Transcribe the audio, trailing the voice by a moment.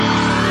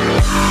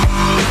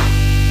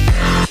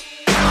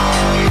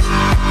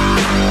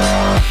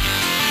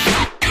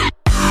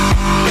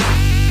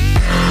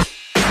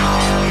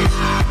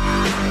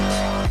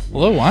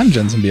I'm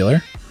Jensen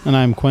Beeler. And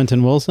I'm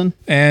Quentin Wilson.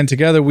 And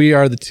together we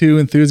are the Two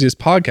Enthusiast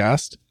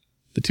Podcast.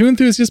 The Two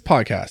Enthusiast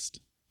Podcast,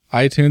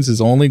 iTunes'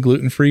 only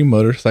gluten-free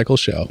motorcycle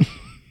show.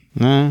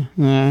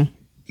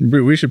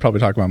 We should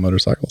probably talk about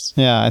motorcycles.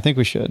 Yeah, I think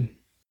we should.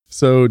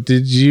 So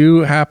did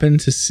you happen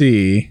to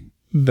see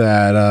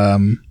that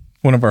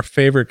one of our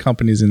favorite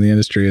companies in the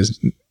industry is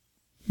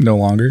no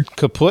longer?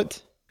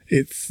 Kaput?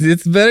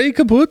 It's very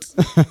kaput.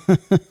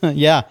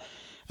 Yeah,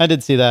 I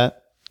did see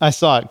that. I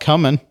saw it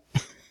coming,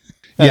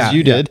 as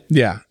you did.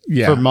 Yeah.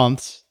 For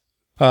months,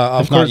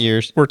 of if course, not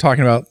years. We're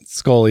talking about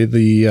Scully,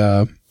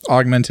 the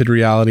augmented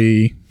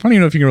reality. I don't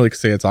even know if you can really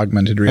say it's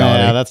augmented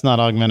reality. Yeah, that's not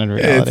augmented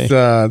reality. It's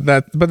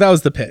but that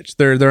was the pitch.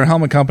 They're a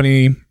helmet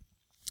company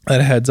that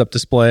heads-up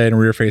display and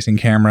rear-facing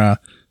camera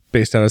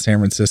based out of San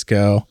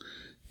Francisco.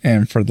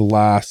 And for the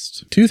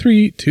last two,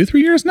 three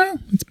years now,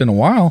 it's been a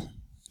while.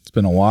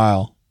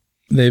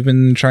 They've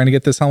been trying to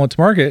get this helmet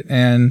to market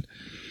and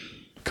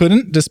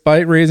couldn't,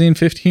 despite raising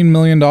 $15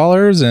 million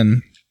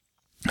and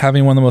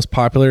having one of the most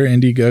popular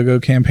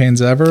Indiegogo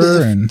campaigns ever.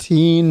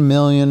 $15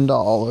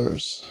 million.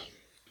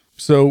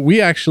 So we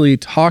actually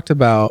talked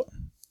about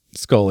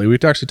Scully. We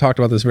actually talked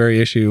about this very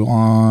issue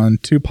on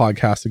 2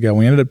 podcasts ago.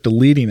 We ended up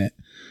deleting it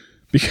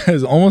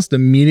because almost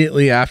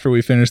immediately after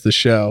we finished the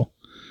show,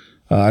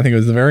 I think it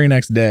was the very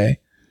next day,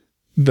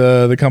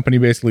 the company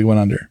basically went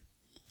under.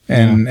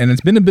 And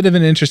it's been a bit of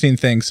an interesting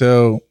thing.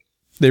 So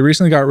they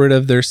recently got rid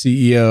of their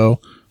CEO,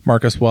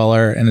 Marcus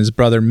Weller, and his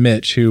brother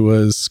Mitch, who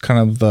was kind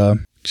of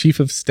the chief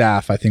of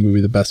staff, I think would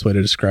be the best way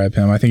to describe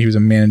him. I think he was a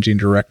managing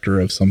director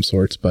of some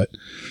sorts, but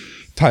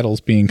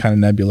titles being kind of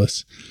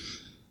nebulous.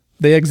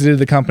 They exited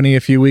the company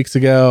a few weeks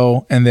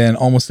ago, and then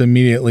almost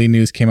immediately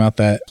news came out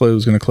that Scully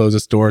was going to close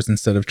its doors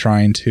instead of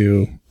trying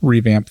to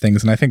revamp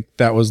things. And I think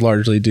that was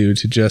largely due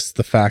to just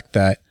the fact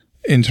that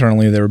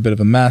internally they were a bit of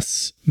a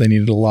mess. They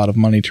needed a lot of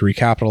money to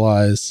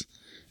recapitalize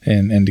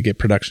and to get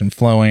production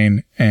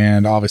flowing.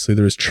 And obviously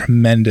there was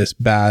tremendous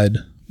bad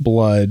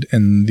blood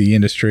in the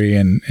industry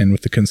and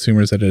with the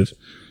consumers that have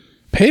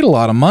paid a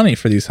lot of money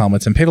for these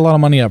helmets and paid a lot of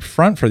money up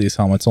front for these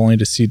helmets, only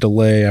to see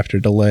delay after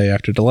delay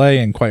after delay.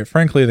 And quite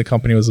frankly, the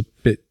company was a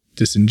bit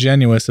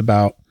disingenuous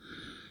about,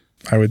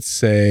 I would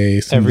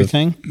say,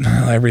 Everything.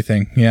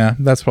 Yeah,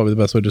 that's probably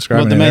the best way to describe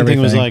it. Well, the main thing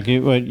was like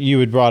you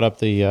had brought up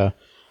the,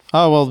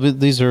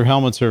 these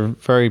helmets are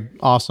very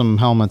awesome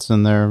helmets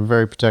and they're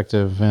very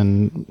protective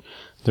and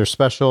they're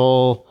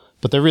special,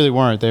 but they really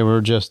weren't. They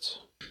were just...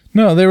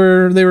 No, they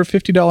were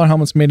 $50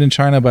 helmets made in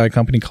China by a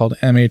company called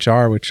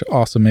MHR, which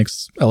also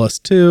makes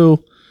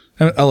LS2.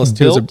 LS2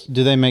 Built?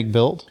 Do they make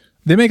Built?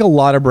 They make a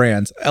lot of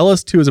brands.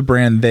 LS2 is a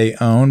brand they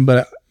own,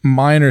 but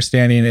my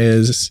understanding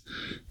is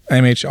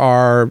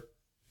MHR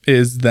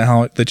is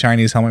the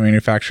Chinese helmet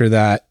manufacturer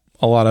that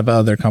a lot of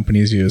other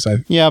companies use.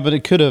 Yeah, but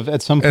it could have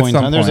at some point.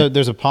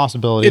 There's a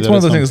possibility. It's one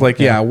of those things like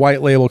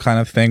white label kind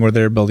of thing where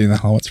they're building the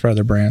helmets for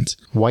other brands.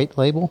 White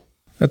label?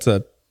 That's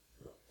a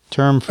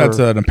term for... That's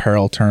an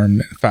apparel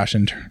term,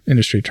 fashion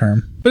industry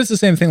term. But it's the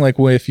same thing like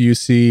if you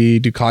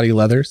see Ducati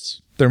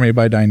leathers, they're made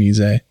by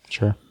Dainese.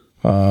 Sure.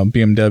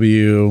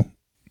 BMW.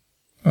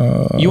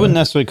 You wouldn't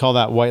necessarily call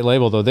that white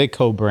label though. They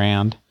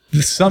co-brand.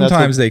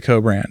 Sometimes they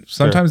co-brand.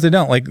 Sometimes they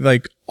don't.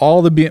 Like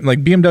all the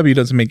BMW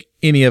doesn't make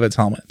any of its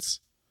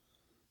helmets.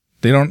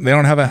 They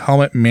don't have a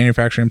helmet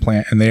manufacturing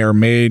plant, and they are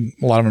made.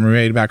 A lot of them are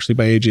made actually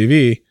by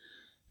AGV,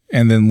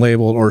 and then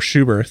labeled or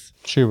Schuberth.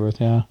 Schuberth,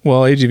 yeah.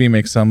 Well, AGV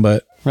makes some,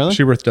 but really?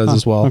 Schuberth does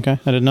as well. Okay,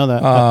 I didn't know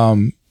that.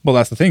 Well,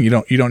 that's the thing. You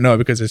don't know it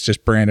because it's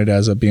just branded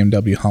as a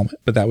BMW helmet,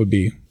 but that would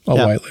be a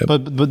white label.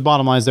 But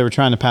bottom line is they were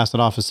trying to pass it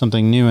off as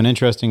something new and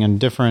interesting and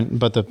different,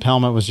 but the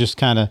helmet was just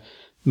kind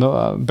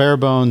of bare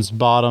bones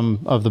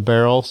bottom of the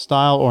barrel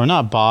style, or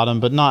not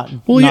bottom, but not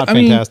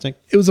fantastic.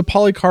 It was a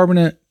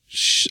polycarbonate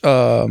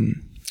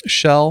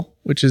shell,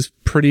 which is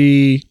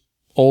pretty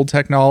old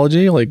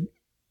technology. Like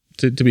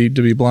to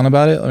be blunt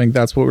about it, I think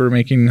that's what we were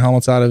making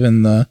helmets out of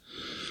in the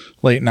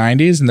late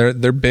 90s, and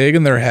they're big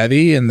and they're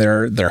heavy and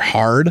they're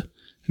hard.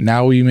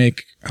 Now we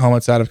make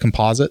helmets out of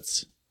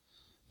composites.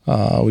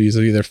 We use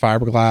either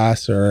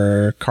fiberglass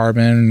or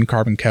carbon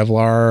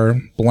Kevlar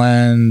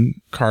blend,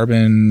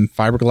 carbon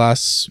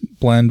fiberglass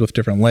blend with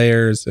different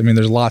layers. I mean,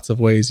 there's lots of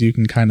ways you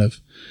can kind of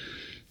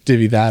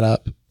divvy that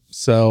up.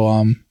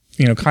 So,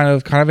 kind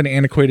of an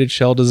antiquated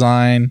shell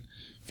design,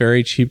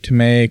 very cheap to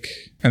make.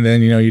 And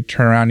then, you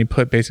turn around, you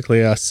put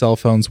basically a cell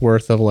phone's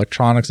worth of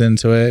electronics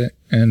into it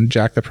and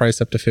jack the price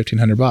up to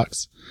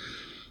 $1,500.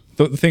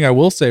 The thing I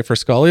will say for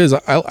Scully is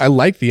I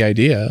like the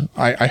idea.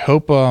 I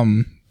hope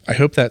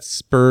that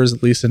spurs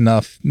at least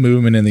enough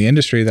movement in the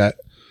industry that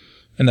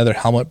another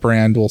helmet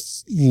brand will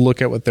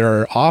look at what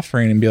they're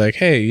offering and be like,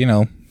 hey,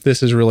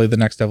 this is really the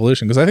next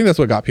evolution. Because I think that's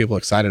what got people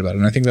excited about it.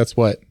 And I think that's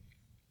what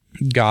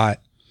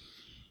got,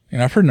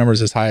 I've heard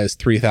numbers as high as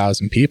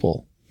 3,000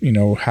 people,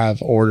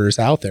 have orders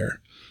out there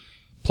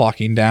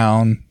plocking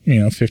down,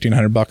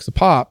 $1,500 a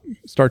pop.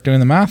 Start doing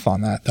the math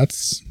on that.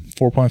 That's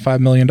 $4.5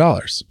 million.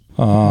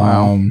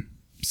 Wow.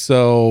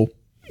 So,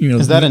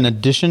 is that in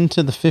addition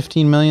to the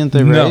 $15 million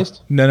they raised?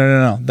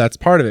 No. That's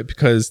part of it,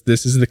 because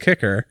this is the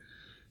kicker.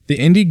 The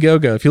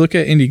Indiegogo, if you look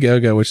at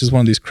Indiegogo, which is one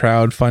of these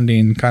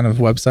crowdfunding kind of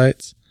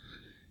websites,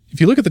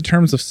 if you look at the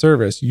terms of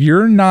service,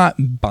 you're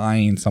not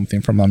buying something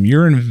from them.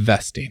 You're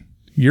investing.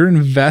 You're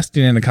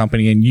investing in a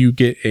company and you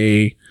get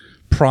a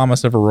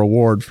promise of a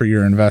reward for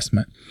your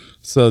investment.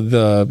 So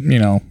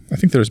I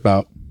think there's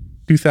about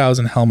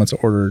 2,000 helmets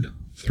ordered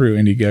through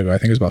Indiegogo. I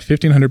think there's about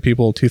 1,500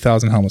 people,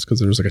 2,000 helmets, because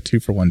there was like a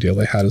 2-for-1 deal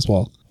they had as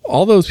well.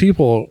 All those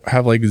people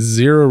have like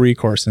zero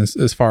recourse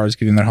as far as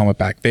getting their helmet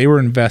back. They were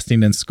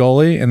investing in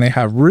Scully and they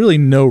have really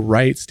no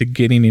rights to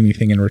getting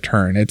anything in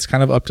return. It's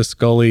kind of up to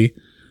Scully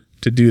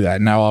to do that.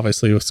 Now,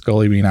 obviously, with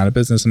Scully being out of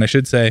business, and I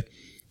should say,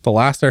 the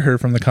last I heard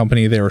from the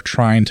company, they were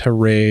trying to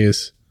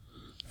raise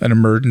an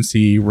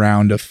emergency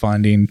round of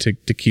funding to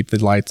keep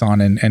the lights on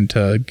and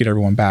to get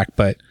everyone back.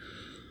 But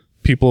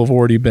people have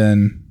already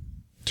been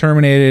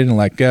terminated and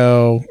let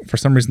go. For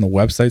some reason, the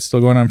website's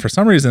still going on. For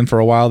some reason, for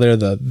a while there,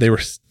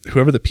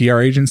 whoever the PR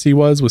agency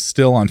was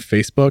still on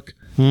Facebook,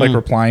 like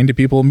replying to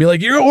people and be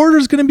like, your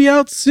order's going to be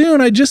out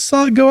soon. I just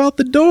saw it go out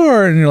the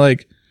door. And you're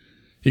like,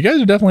 you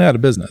guys are definitely out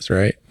of business,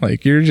 right?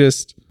 Like you're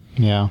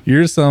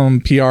some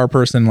PR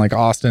person like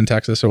Austin,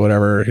 Texas or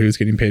whatever, who's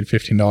getting paid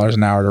 $15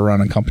 an hour to run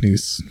a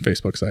company's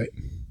Facebook site.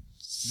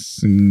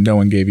 No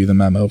one gave you the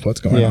memo of what's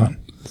going on.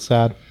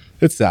 Sad.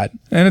 It's sad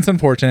and it's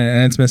unfortunate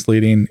and it's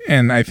misleading.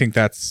 And I think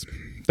that's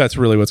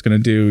really what's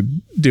going to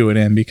do it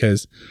in,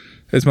 because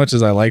as much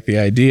as I like the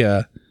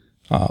idea,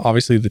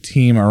 obviously the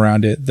team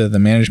around it, the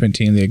management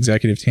team, the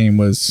executive team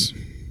was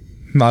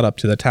not up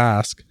to the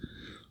task.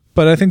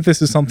 But I think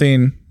this is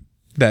something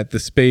that the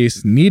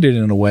space needed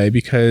in a way,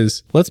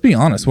 because let's be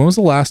honest, when was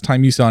the last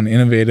time you saw an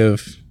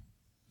innovative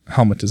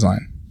helmet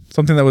design?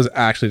 Something that was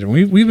actually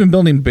different. We've been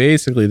building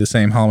basically the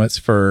same helmets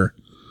for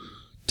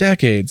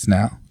decades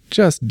now.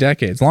 Just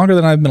decades, longer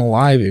than I've been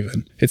alive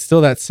even. It's still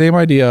that same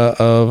idea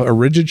of a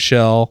rigid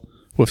shell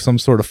with some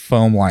sort of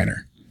foam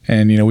liner.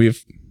 And,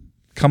 we've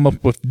come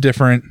up with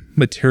different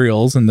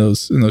materials in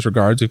those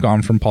regards. We've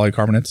gone from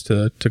polycarbonates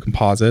to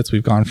composites.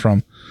 We've gone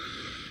from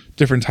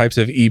different types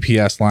of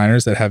EPS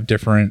liners that have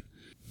different,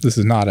 this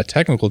is not a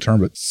technical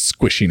term, but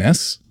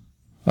squishiness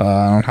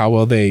on how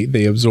well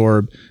they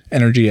absorb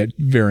energy at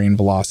varying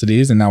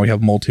velocities. And now we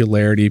have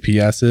multi-layered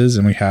EPSs,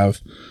 and we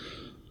have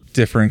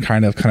different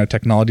kind of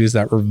technologies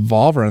that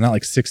revolve around that.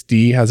 Like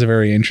 6D has a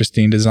very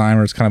interesting design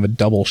where it's kind of a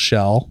double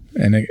shell,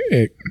 and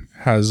it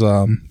has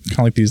kind of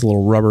like these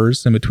little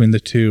rubbers in between the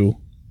two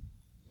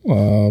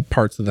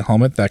parts of the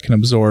helmet that can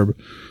absorb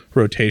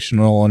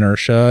rotational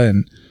inertia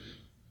and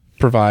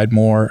provide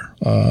more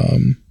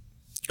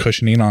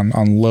cushioning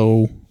on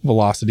low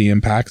velocity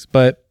impacts.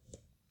 But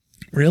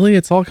really,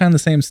 it's all kind of the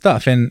same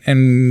stuff. And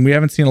we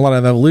haven't seen a lot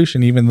of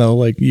evolution, even though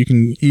like you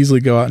can easily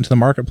go out into the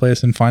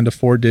marketplace and find a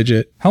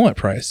 4-digit helmet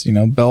price.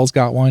 Bell's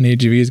got one,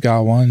 AGV's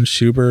got one,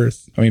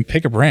 Schuberth. I mean,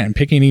 pick a brand,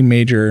 pick any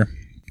major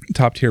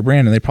top tier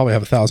brand, and they probably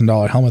have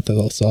 $1,000 helmet that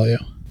they'll sell you.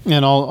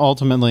 And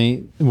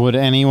ultimately, would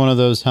any one of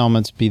those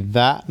helmets be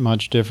that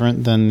much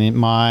different than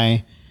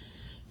my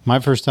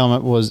first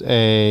helmet was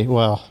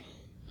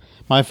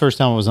my first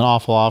helmet was an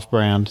awful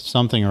off-brand,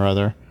 something or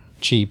other,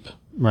 cheap,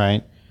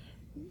 right?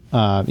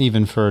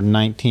 Even for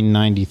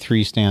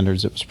 1993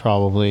 standards, it was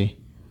probably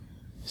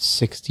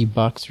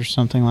 $60 or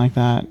something like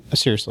that.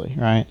 Seriously,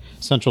 right?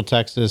 Central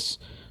Texas,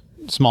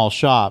 small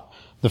shop.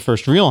 The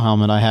first real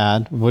helmet I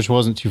had, which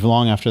wasn't too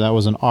long after that,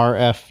 was an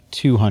RF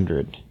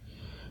 200,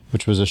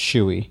 which was a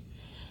Shoei.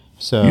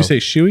 So you say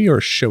Shoei or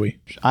Shoei?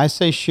 I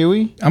say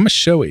Shoei. I'm a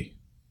Shoei.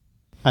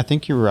 I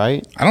think you're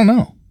right. I don't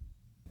know,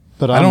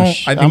 but I'm a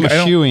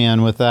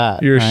Shoei-in with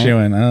that. You're right? A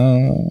Shoei-in.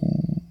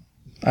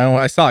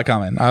 I saw it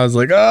coming. I was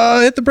like, oh,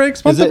 hit the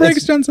brakes. Pump the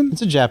brakes, Jensen.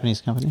 It's a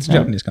Japanese company. It's a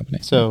Japanese company.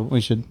 So we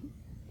should,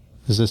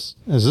 is this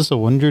a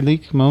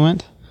Wonderleak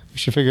moment? We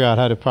should figure out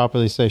how to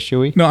properly say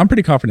Shoei. No, I'm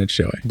pretty confident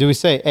Shoei. Do we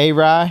say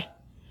A-Rai?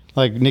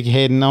 Like Nicky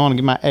Hayden, I want to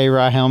get my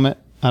A-Rai helmet.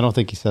 I don't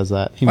think he says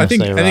that. He must say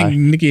A-Rai. I think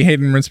Nicky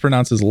Hayden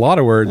mispronounces a lot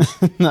of words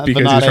because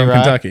he's from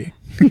Kentucky.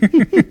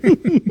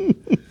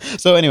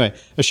 So anyway,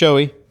 a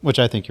Shoei, which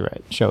I think you're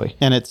right, Shoei.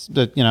 And it's,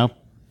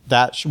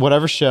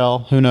 whatever shell,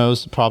 who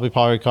knows, probably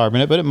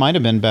polycarbonate, but it might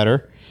have been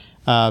better.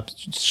 The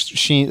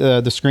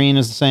screen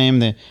is the same,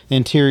 the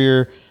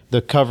interior,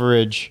 the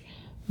coverage.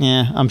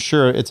 Yeah, I'm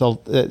sure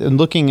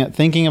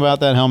thinking about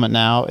that helmet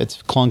now,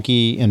 it's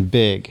clunky and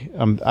big.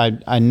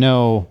 I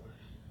know,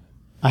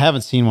 I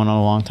haven't seen one in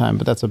a long time,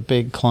 but that's a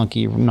big,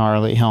 clunky,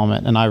 gnarly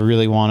helmet, and I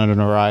really wanted an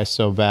Arai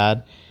so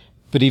bad.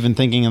 But even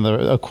thinking of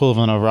the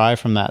equivalent of Arai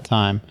from that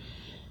time,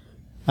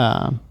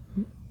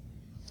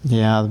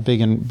 the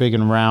big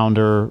and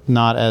rounder,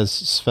 not as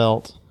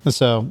svelte.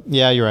 So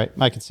yeah, you're right.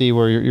 I can see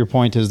where your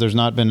point is. There's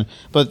not been,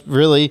 but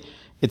really,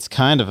 it's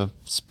kind of a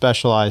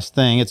specialized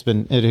thing.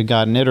 It had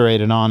gotten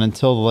iterated on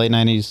until the late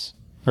 90s,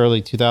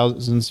 early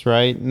 2000s,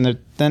 right? And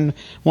then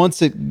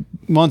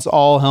once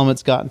all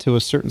helmets got into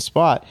a certain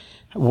spot,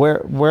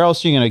 where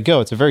else are you going to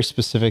go? It's a very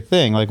specific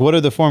thing. Like, what do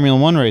the Formula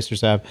One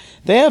racers have?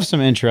 They have some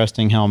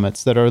interesting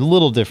helmets that are a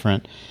little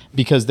different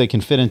because they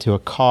can fit into a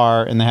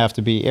car and they have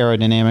to be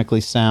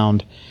aerodynamically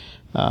sound.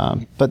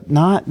 But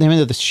not, I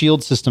mean, the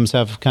shield systems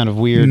have kind of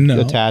weird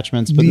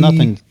attachments, but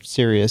nothing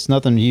serious,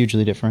 nothing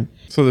hugely different.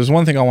 So there's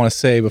one thing I want to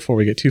say before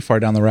we get too far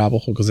down the rabbit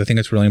hole, because I think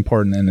it's really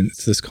important. And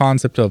it's this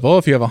concept of,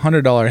 if you have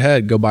 $100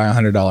 head, go buy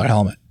 $100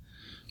 helmet,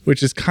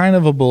 which is kind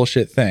of a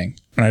bullshit thing.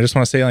 And I just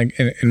want to say, like,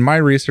 in my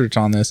research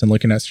on this and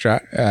looking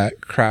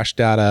at crash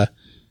data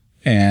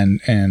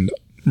and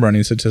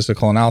running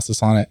statistical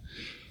analysis on it,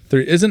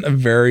 there isn't a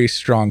very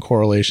strong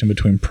correlation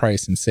between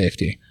price and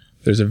safety.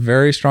 There's a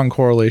very strong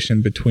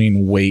correlation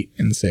between weight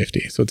and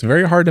safety. So it's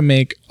very hard to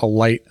make a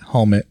light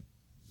helmet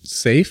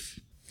safe.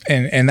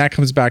 And that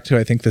comes back to,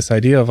 I think, this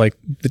idea of like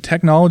the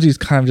technology is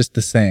kind of just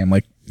the same.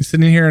 Like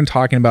sitting here and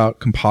talking about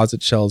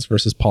composite shells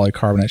versus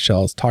polycarbonate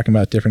shells, talking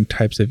about different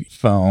types of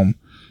foam,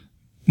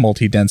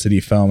 multi-density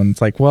foam. And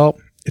it's like, well,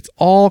 it's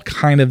all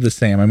kind of the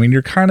same. I mean,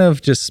 you're kind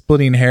of just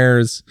splitting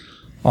hairs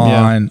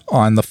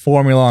on the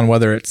formula on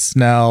whether it's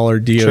Snell or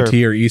DOT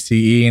or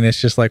ECE. And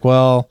it's just like,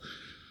 well,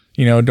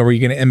 you know, are you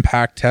going to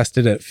impact test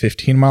it at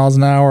 15 miles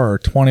an hour or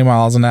 20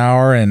 miles an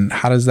hour? And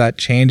how does that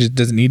change?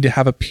 Does it need to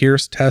have a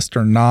Pierce test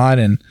or not?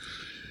 And,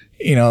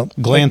 you know,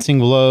 glancing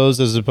blows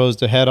as opposed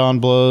to head-on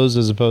blows,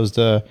 as opposed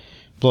to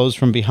blows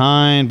from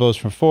behind, blows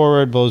from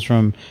forward, blows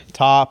from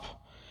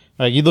top.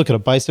 Like you look at a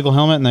bicycle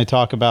helmet and they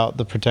talk about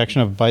the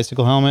protection of a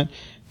bicycle helmet,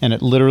 and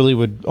it literally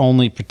would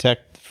only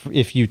protect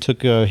if you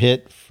took a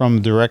hit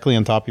from directly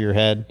on top of your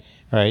head.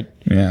 Right.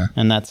 Yeah.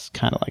 And that's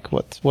kind of like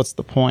what's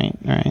the point,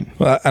 right?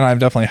 Well, and I've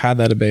definitely had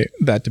that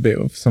debate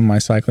with some of my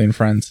cycling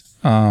friends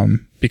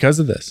because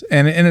of this.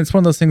 And it's one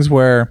of those things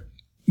where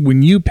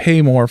when you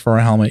pay more for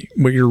a helmet,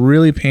 what you're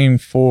really paying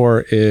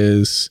for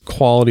is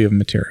quality of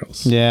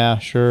materials. Yeah,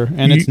 sure.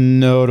 And it's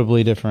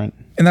notably different.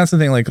 And that's the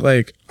thing.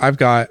 Like I've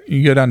got,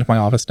 you go down to my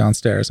office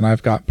downstairs, and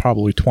I've got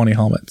probably 20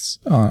 helmets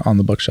on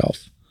the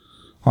bookshelf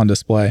on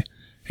display,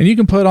 and you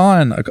can put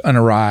on an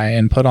Arai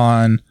and put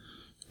on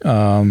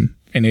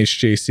an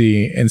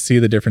HJC and see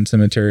the difference in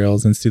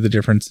materials and see the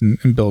difference in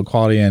build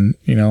quality and,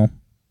 you know,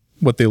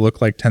 what they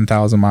look like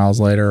 10,000 miles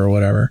later or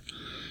whatever.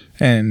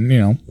 And, you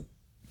know,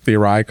 the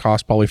Arai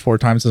costs probably 4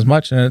 times as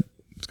much, and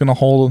it's going to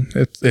hold,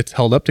 it's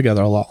held up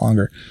together a lot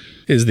longer.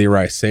 Is the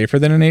Arai safer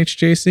than an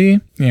HJC?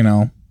 You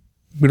know,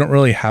 we don't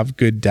really have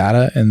good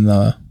data in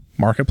the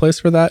marketplace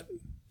for that,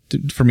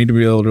 for me to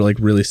be able to like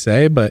really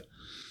say, but,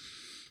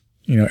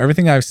 you know,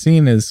 everything I've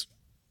seen is,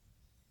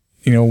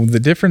 you know, the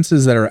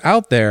differences that are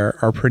out there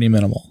are pretty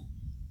minimal.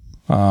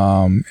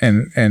 And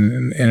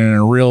in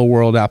a real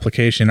world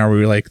application, are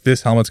we like,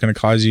 this helmet's going to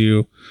cause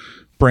you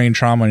brain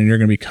trauma and you're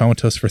going to be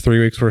comatose for 3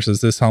 weeks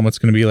versus this helmet's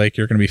going to be like,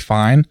 you're going to be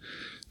fine?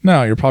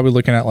 No, you're probably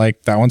looking at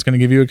like, that one's going to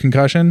give you a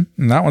concussion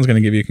and that one's going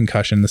to give you a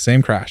concussion in the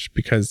same crash,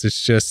 because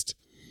it's just,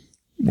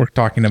 we're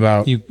talking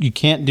about you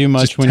can't do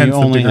much when you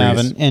only have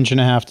 1.5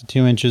 inches to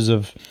 2 inches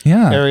of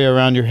area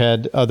around your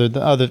head. Other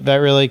that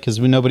really, because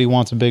nobody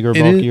wants a bigger,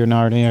 bulkier,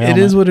 gnarlier helmet.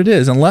 It is what it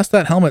is. Unless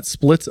that helmet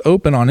splits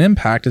open on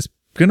impact, it's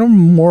going to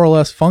more or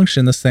less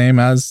function the same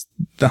as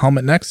the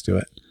helmet next to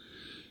it.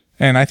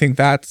 And I think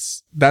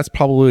that's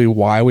probably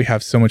why we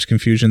have so much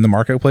confusion in the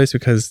marketplace,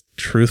 because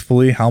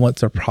truthfully,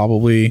 helmets are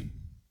probably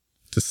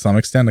to some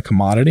extent a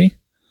commodity.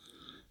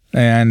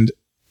 And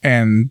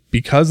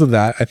because of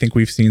that, I think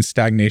we've seen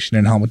stagnation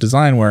in helmet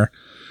design where,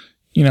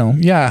 you know,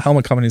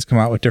 helmet companies come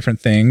out with different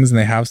things and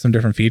they have some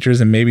different features,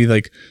 and maybe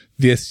like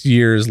this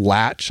year's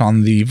latch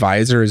on the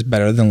visor is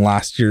better than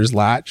last year's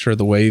latch, or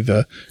the way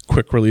the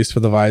quick release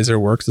for the visor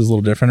works is a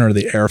little different, or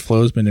the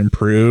airflow's been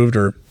improved,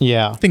 or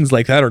things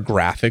like that, or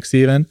graphics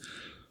even.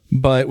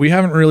 But we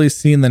haven't really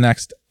seen the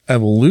next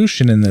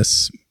evolution in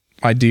this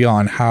idea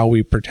on how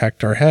we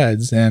protect our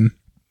heads. And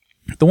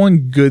the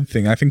one good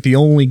thing, I think the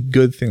only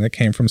good thing that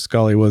came from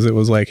Scully was it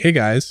was like, hey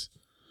guys,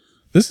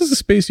 this is a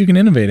space you can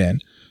innovate in.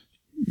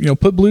 You know,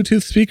 put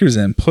Bluetooth speakers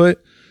in,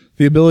 put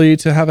the ability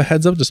to have a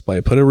heads up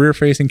display, put a rear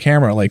facing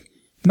camera. Like,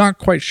 not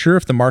quite sure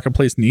if the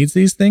marketplace needs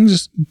these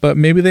things, but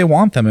maybe they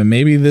want them. And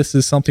maybe this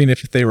is something,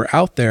 if they were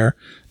out there,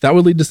 that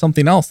would lead to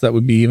something else that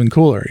would be even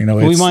cooler. You know,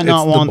 we might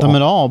not want them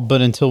at all,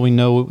 but until we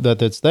know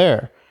that it's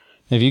there.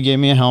 If you gave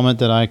me a helmet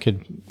that I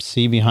could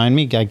see behind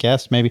me, I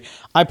guess maybe.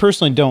 I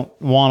personally don't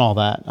want all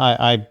that.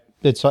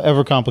 It's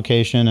ever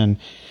complication,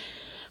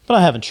 but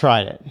I haven't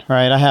tried it,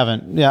 right? I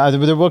haven't.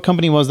 Yeah, what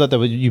company was that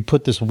you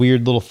put this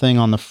weird little thing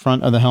on the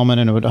front of the helmet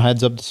and it would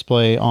heads up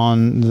display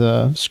on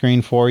the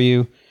screen for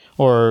you,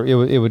 or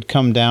it would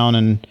come down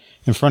and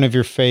in front of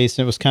your face.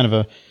 And it was kind of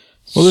a.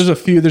 Well, there's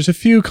a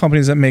few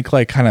companies that make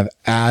like kind of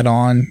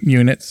add-on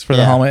units for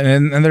the helmet,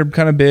 and they're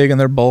kind of big and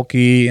they're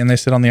bulky and they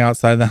sit on the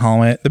outside of the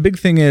helmet. The big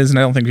thing is, and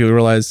I don't think people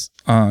realize,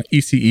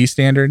 ECE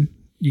standard,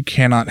 you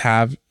cannot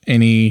have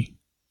any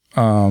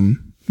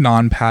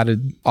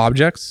non-padded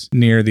objects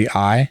near the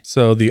eye.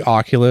 So the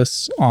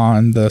Oculus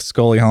on the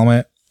Scully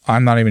helmet,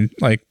 I'm not even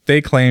like,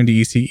 they claimed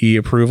ECE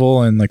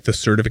approval and like the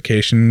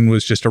certification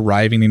was just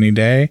arriving any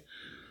day.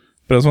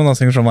 But it was one of those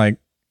things where I'm like,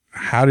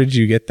 how did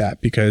you get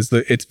that? Because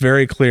it's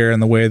very clear in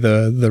the way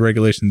the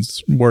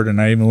regulations word, and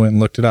I even went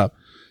and looked it up.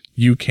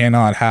 you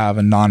cannot have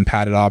a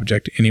non-padded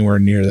object anywhere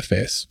near the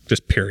face,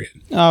 just period.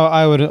 Oh,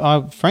 I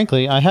would,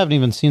 frankly, I haven't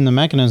even seen the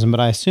mechanism, but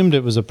I assumed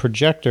it was a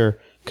projector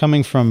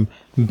coming from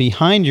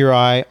behind your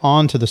eye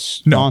onto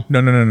the... No.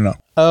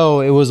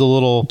 Oh, it was a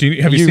little...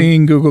 Have you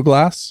seen Google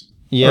Glass?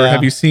 Yeah. Or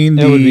have you seen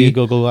it would be a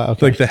Google Glass.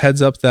 Okay. Like the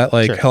heads up that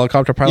like Sure.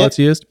 helicopter pilots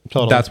used?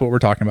 Totally. That's what we're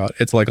talking about.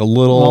 It's like a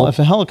little... Well, if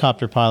a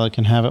helicopter pilot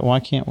can have it, why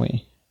can't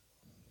we?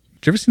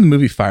 Did you ever see the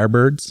movie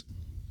Firebirds?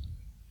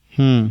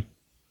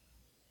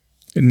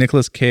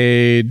 Nicolas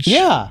Cage.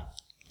 Yeah.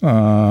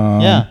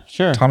 Yeah,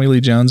 sure. Tommy Lee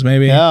Jones,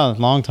 maybe. Yeah,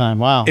 long time.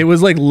 Wow. It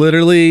was like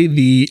literally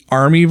the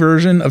army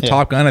version of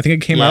Top Gun. I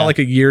think it came out like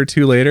a year or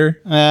two later.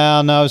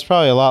 No, it was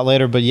probably a lot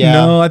later, but yeah.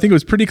 No, I think it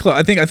was pretty close.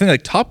 I think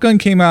like Top Gun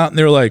came out and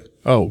they were like,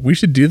 "Oh, we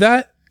should do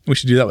that. We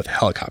should do that with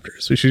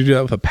helicopters. We should do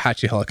that with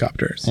Apache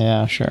helicopters."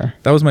 Yeah, sure.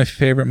 That was my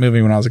favorite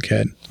movie when I was a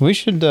kid. We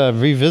should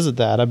revisit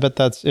that. I bet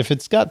if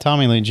it's got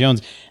Tommy Lee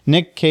Jones,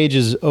 Nick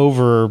Cage's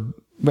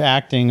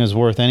overacting is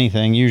worth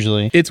anything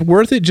usually. It's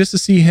worth it just to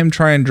see him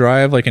try and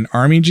drive like an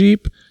army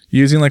Jeep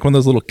using like one of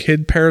those little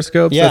kid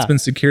periscopes that's been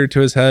secured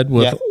to his head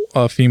with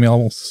a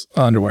female's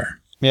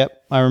underwear. Yep,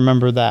 I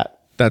remember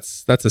that.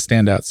 That's a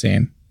standout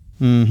scene.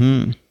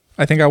 Mm-hmm.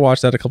 I think I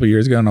watched that a couple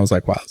years ago and I was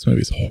like, wow, this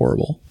movie's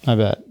horrible. I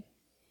bet.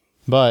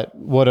 But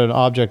what an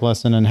object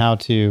lesson in how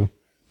to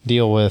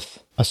deal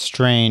with a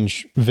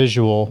strange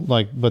visual,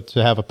 but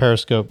to have a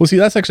periscope. Well, see,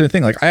 that's actually the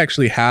thing. Like I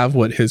actually have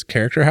what his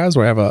character has,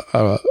 where I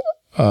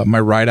have my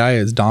right eye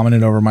is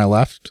dominant over my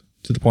left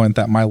to the point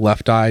that my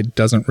left eye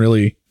doesn't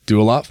really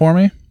do a lot for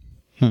me.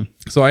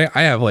 So I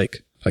have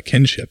like a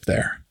kinship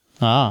there.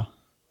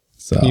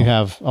 So you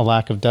have a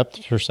lack of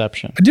depth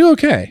perception. I do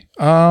okay.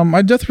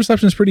 My depth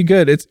perception is pretty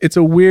good. It's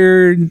a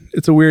weird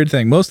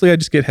thing. Mostly I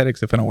just get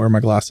headaches if I don't wear my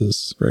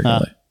glasses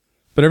regularly.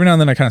 But every now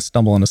and then I kind of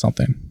stumble into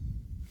something.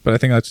 But I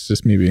think that's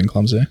just me being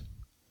clumsy.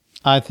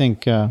 I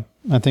think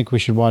we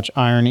should watch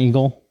Iron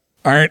Eagle.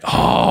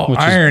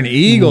 Iron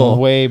Eagle.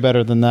 Way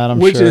better than that,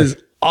 which is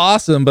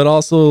awesome, but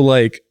also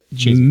like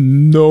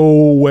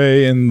no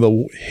way in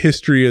the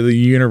history of the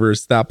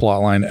universe that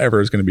plot line ever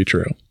is going to be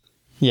true.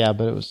 Yeah,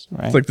 but it was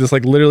right. It's like this,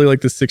 like literally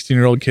like this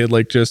 16-year-old kid,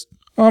 like just,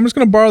 I'm just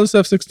going to borrow this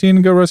F-16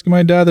 and go rescue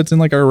my dad that's in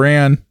like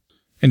Iran,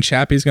 and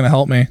Chappie's going to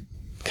I think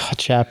God,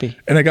 Chappie.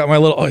 And I got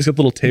he's got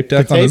the little tape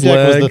deck on his leg.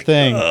 leg. Was the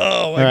thing.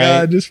 Oh my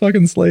God, it just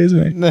fucking slays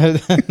me. I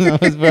think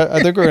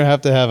we're going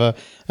to have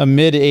a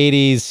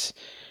mid-'80s.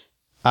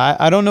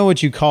 I don't know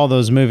what you call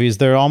those movies.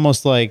 They're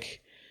almost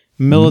like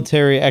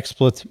military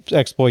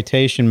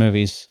exploitation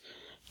movies.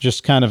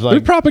 Just kind of like...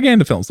 They're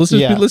propaganda films. Let's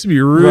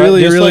be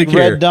really like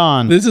clear. Red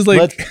Dawn. This is like...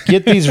 Let's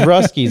get these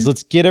Ruskies.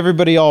 Let's get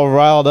everybody all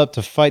riled up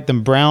to fight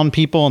them brown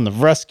people and the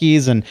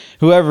Ruskies and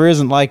whoever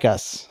isn't like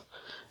us.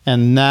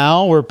 And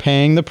now we're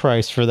paying the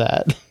price for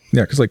that.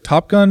 Yeah, because like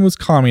Top Gun was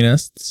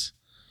communists.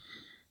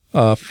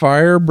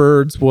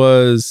 Firebirds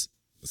was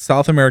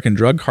South American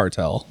drug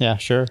cartel. Yeah,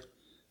 sure.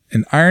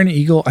 And Iron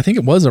Eagle, I think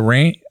it was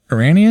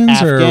Iranians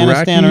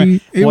Afghanistan, or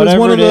Iraqi. It whatever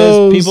was one it of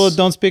those, is. People that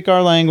don't speak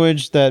our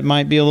language that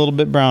might be a little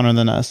bit browner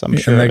than us, I'm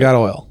sure. And they got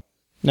oil.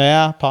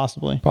 Yeah,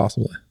 possibly.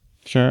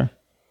 Sure.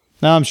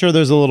 Now I'm sure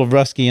there's a little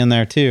Rusky in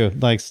there too,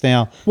 like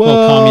little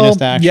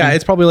communist action. Yeah,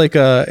 it's probably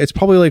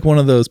like one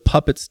of those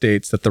puppet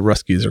states that the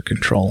Ruskies are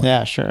controlling.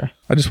 Yeah, sure.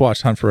 I just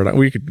watched Hunt for Red.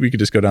 We could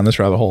just go down this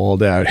rabbit hole all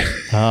day.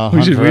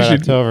 Hunt for Red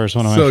October is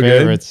one of my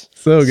favorites.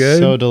 So good,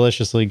 so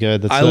deliciously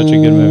good. That's such a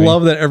good movie. I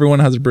love that everyone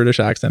has a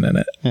British accent in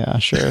it. Yeah,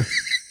 sure.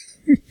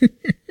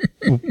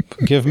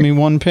 Give me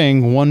one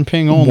ping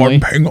only. One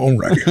ping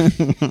only.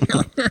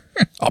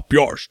 Up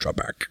yours,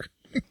 Trebek.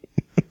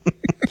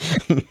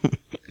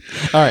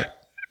 All right.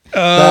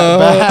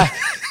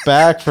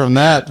 Back from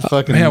that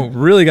fucking man,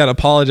 really got to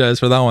apologize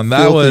for that one.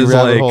 That was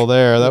rabbit hole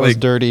there. That was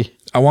dirty.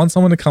 I want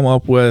someone to come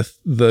up with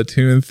the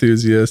Two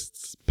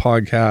Enthusiasts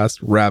podcast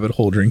rabbit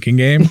hole drinking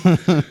game.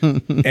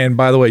 And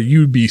by the way,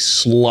 you'd be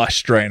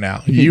slushed right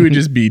now. You would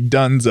just be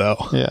donezo.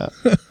 Yeah.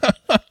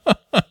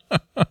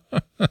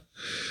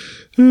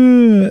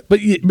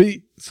 But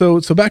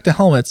so back to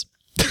helmets.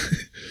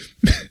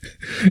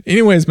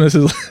 Anyways,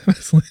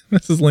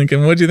 Mrs.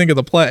 Lincoln, what do you think of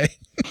the play?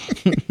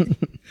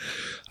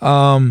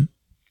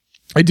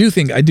 I do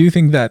think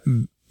that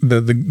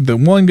the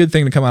one good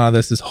thing to come out of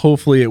this is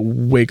hopefully it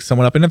wakes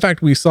someone up. And in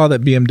fact, we saw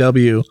that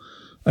BMW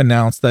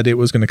announced that it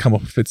was going to come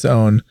up with its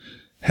own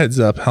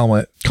heads-up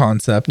helmet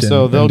concept.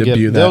 So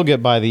they'll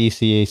get by the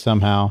ECA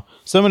somehow.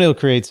 Somebody will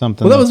create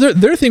something. Well, that was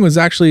their thing. Was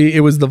actually, it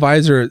was the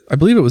visor. I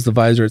believe it was the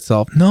visor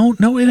itself. No,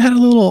 it had a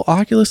little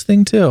Oculus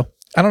thing too.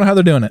 I don't know how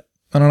they're doing it.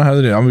 I'm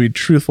gonna be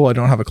truthful. I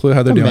don't have a clue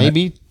how they're doing it.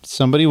 Maybe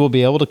somebody will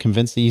be able to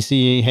convince the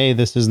ECA, hey,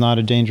 this is not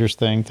a dangerous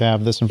thing to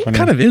have this in front of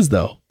you. It kind of is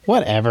though.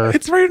 Whatever.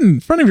 It's right in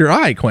front of your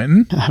eye,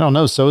 Quentin. I don't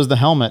know. So is the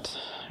helmet.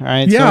 All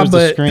right. Yeah, so is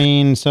the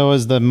screen. So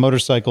is the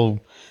motorcycle.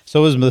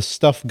 So is the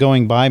stuff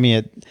going by me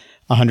at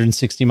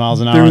 160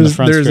 miles an hour in the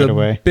front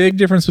straightaway. There's a big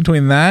difference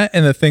between that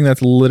and the thing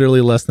that's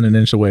literally less than an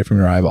inch away from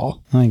your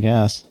eyeball. I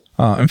guess.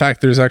 In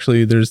fact, there's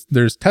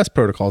test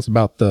protocols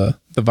about the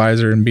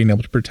visor and being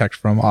able to protect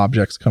from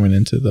objects coming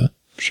into the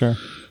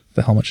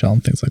helmet shell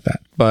and things like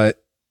that.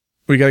 But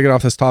we got to get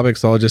off this topic,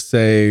 so I'll just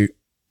say,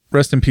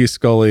 rest in peace,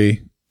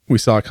 Scully. We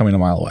saw it coming a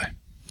mile away.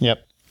 Yep.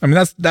 I mean,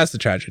 that's the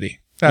tragedy.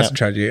 That's the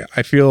tragedy.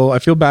 I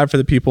feel bad for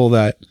the people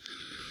that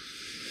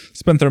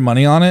spent their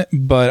money on it,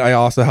 but I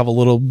also have a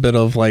little bit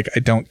of like, I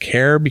don't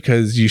care,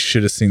 because you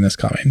should have seen this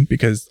coming,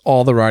 because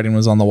all the writing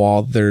was on the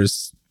wall.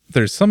 There's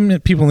some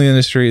people in the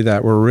industry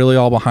that were really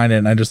all behind it,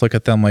 and I just look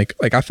at them like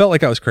I felt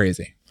like I was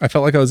crazy. I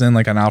felt like I was in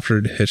like an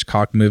Alfred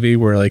Hitchcock movie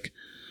where like,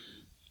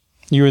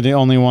 you were the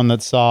only one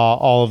that saw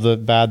all of the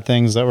bad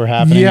things that were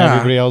happening. Yeah,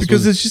 everybody else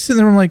because it's just in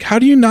there. I'm like, how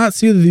do you not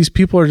see that these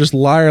people are just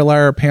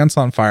liar, pants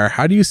on fire?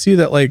 How do you see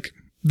that like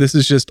this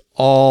is just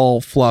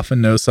all fluff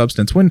and no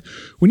substance? When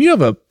you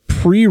have a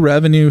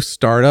pre-revenue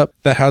startup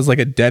that has like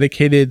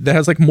that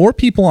has like more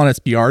people on its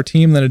PR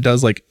team than it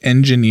does like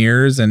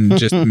engineers and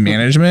just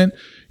management,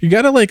 you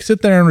got to like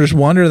sit there and just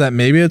wonder that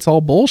maybe it's all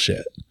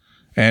bullshit.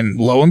 And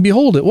lo and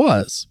behold, it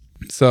was.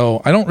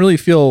 So I don't really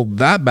feel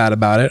that bad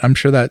about it. I'm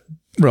sure that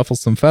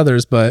ruffles some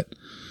feathers, but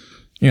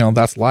you know,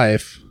 that's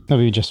life. They'll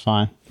be just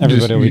fine.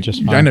 Everybody will be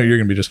just fine. I know you're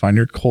gonna be just fine.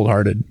 You're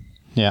cold-hearted.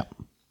 Yeah.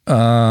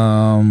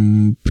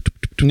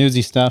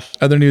 Newsy stuff.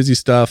 Other newsy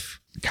stuff.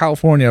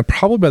 California,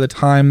 probably by the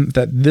time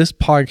that this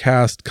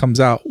podcast comes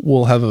out,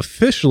 will have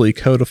officially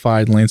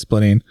codified lane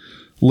splitting.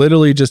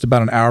 Literally just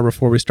about an hour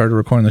before we started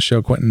recording the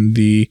show, Quentin,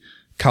 the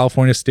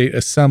California State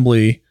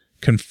Assembly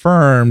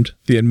confirmed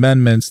the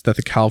amendments that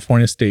the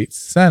California State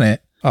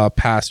Senate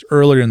passed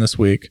earlier in this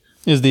week.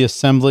 Is the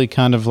assembly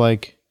kind of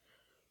like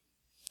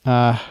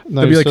there's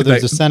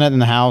the Senate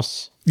and the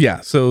House?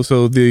 Yeah, so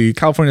the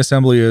California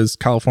Assembly is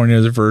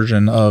California's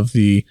version of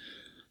the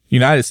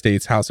United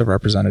States House of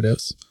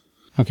Representatives.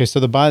 Okay,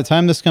 so by the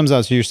time this comes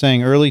out, so you're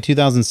saying early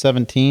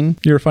 2017?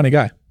 You're a funny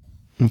guy.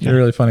 Okay. You're a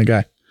really funny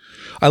guy.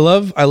 I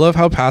love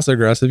how passive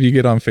aggressive you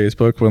get on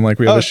Facebook when like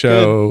we have a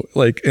show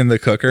like in the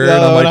cooker and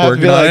I'm like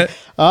working on it.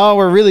 Oh,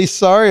 we're really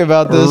sorry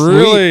about this.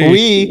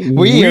 Really?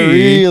 We are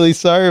really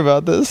sorry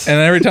about this. And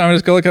every time I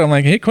just go look at it, I'm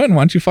like, hey Quentin,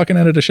 why don't you fucking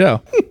edit a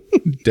show?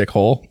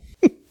 Dickhole.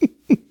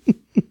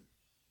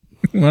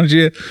 Why don't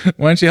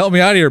you help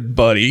me out here,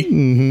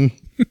 buddy?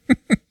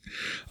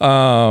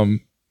 Mm-hmm.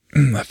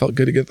 I felt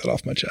good to get that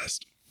off my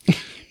chest.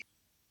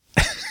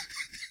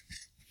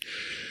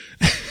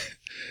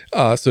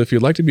 So if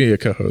you'd like to be a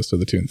co-host of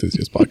the Two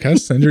Enthusiasts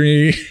podcast, send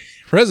your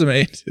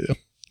resume to.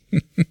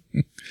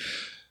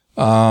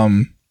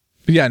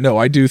 But yeah, no,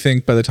 I do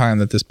think by the time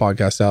that this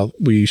podcast's out,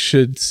 we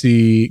should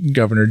see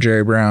Governor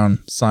Jerry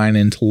Brown sign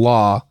into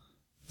law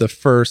the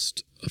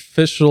first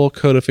official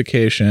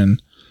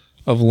codification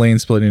of lane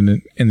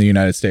splitting in the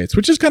United States,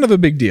 which is kind of a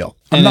big deal.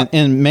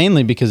 And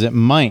mainly because it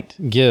might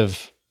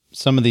give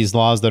some of these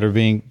laws that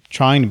are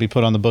trying to be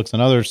put on the books in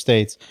other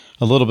states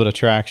a little bit of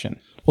traction.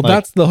 Well,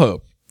 that's the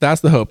hope.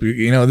 That's the hope.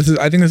 You know, I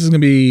think this is going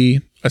to be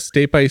a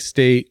state by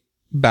state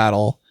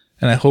battle,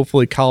 and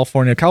hopefully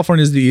California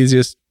is the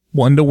easiest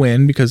one to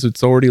win because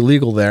it's already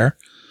legal there.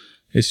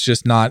 It's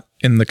just not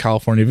in the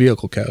California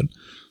Vehicle Code.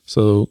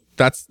 So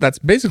that's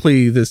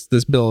basically this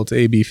bill. It's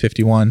AB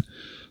 51.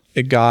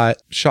 It got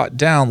shot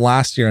down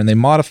last year, and they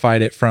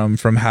modified it from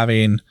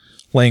having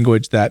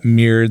language that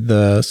mirrored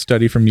the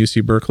study from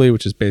UC Berkeley,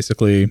 which is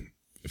basically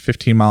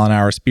 15 mile an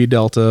hour speed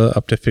delta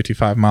up to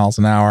 55 miles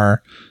an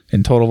hour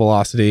in total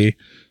velocity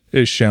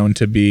is shown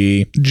to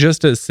be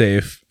just as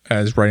safe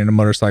as riding a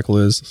motorcycle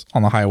is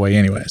on the highway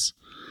anyways.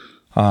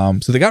 So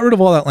they got rid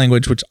of all that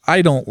language, which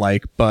I don't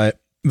like, but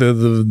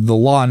the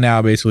law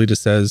now basically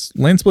just says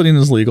lane splitting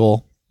is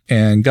legal,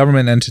 and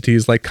government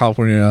entities like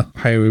California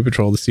Highway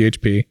Patrol, the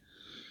CHP,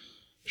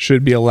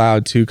 should be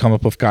allowed to come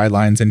up with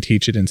guidelines and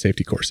teach it in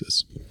safety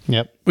courses.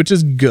 Yep. Which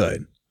is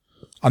good.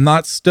 I'm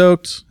not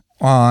stoked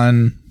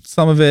on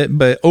some of it,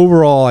 but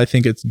overall, I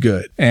think it's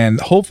good. And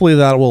hopefully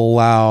that will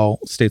allow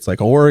states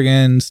like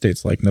Oregon,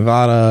 states like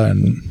Nevada,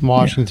 and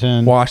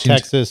Washington,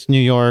 Texas,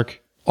 New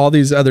York, all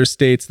these other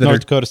states that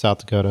North Dakota, South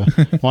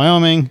Dakota,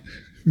 Wyoming,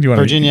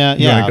 Virginia.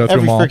 Go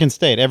every freaking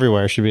state,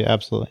 everywhere should be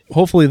absolutely.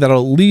 Hopefully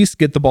that'll at least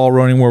get the ball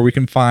rolling where we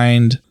can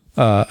find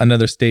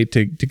another state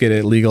to get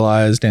it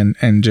legalized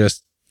and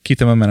just keep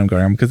the momentum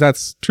going, because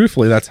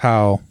that's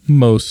how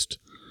most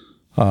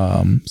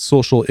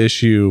social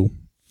issue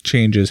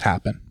changes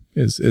happen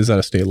is at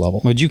a state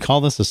level. Would you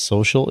call this a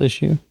social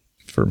issue?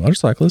 For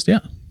motorcyclists, yeah.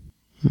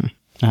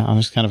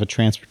 It's kind of a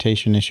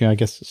transportation issue. I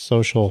guess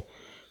social.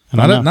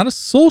 Not a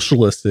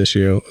socialist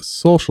issue, a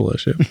social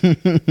issue.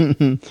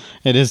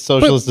 It is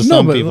socialist to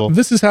some people.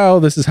 This is how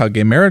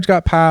gay marriage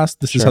got passed.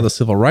 This is how the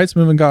civil rights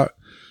movement got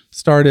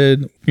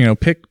started. You know,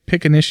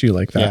 pick an issue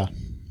like that.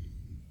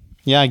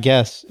 Yeah, I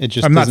guess it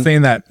just. I'm not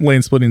saying that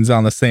lane splitting's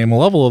on the same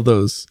level of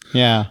those.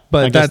 Yeah,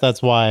 but I guess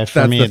that's why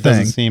for me it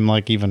doesn't seem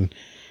like even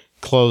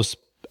close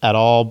at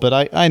all.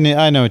 But I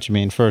know what you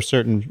mean. For a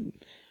certain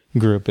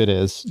group, it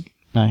is.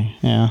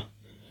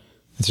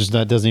 It's just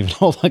that doesn't even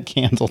hold a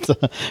candle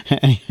to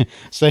any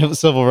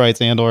civil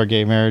rights and or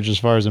gay marriage as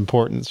far as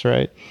importance,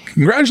 right?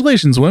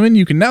 Congratulations, women!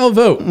 You can now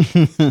vote,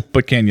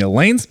 but can you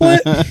lane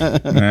split?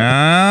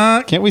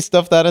 Can't we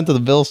stuff that into the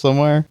bill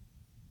somewhere?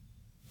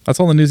 That's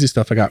all the newsy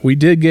stuff I got. We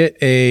did get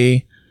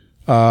a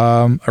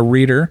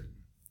reader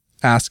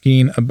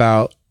asking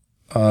about,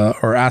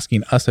 or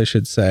asking us, I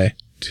should say,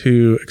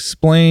 to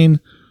explain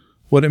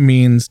what it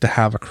means to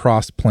have a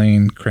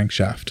cross-plane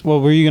crankshaft. Well,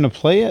 were you going to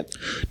play it?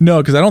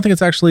 No, because I don't think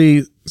it's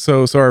actually.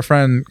 So our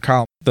friend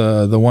Kyle,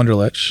 the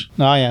Wonderlich,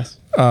 Ah, yes.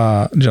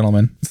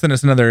 gentleman, sent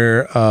us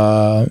another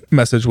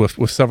message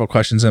with several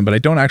questions in, but I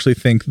don't actually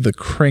think the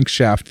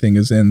crankshaft thing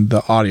is in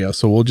the audio.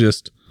 So we'll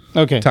just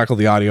tackle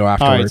the audio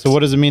afterwards. All right. So what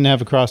does it mean to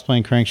have a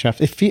cross-plane crankshaft?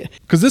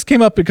 Because this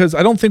came up because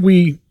I don't think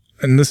we,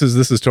 and this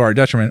is to our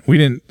detriment, we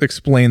didn't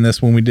explain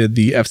this when we did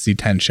the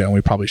FC10 show, and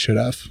we probably should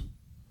have.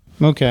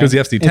 Okay. Because the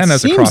FC10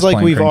 has a cross-plane It seems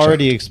like we've crankshaft.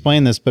 already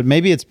explained this, but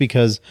maybe it's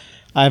because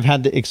I've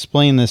had to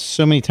explain this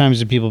so many times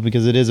to people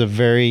because it is a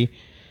very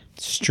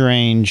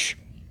strange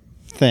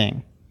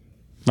thing,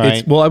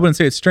 right? Well, I wouldn't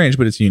say it's strange,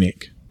 but it's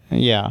unique.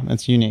 Yeah,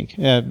 it's unique.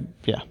 Yeah,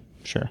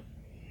 sure.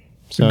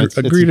 So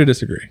Agree to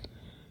disagree.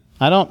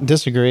 I don't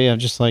disagree. I'm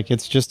just like,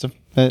 it's just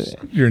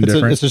You're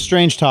indifferent. It's a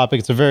strange topic.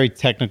 It's a very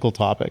technical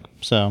topic.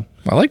 So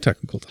I like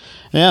technical.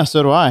 yeah,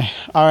 so do I.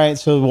 All right.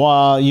 So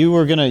while you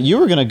were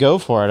gonna go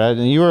for it,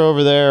 you were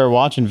over there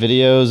watching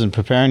videos and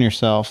preparing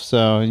yourself.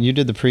 So you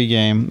did the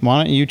pregame.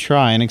 Why don't you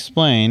try and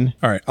explain?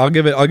 All right, I'll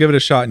give it a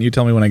shot, and you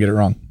tell me when I get it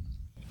wrong.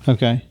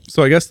 Okay.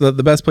 So I guess the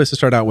best place to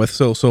start out with.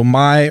 So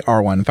my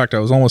R1. In fact, I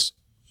was almost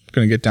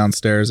going to get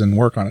downstairs and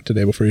work on it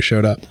today before you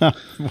showed up.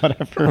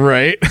 Whatever.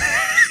 Right.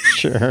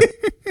 Sure.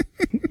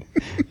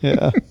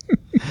 Yeah.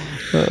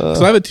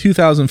 So I have a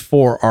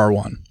 2004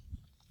 R1,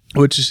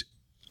 which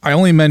I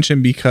only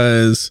mention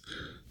because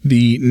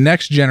the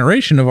next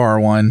generation of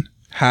R1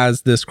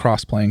 has this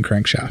cross-plane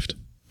crankshaft.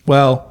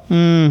 Well,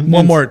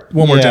 one more generation.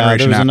 There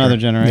was after. another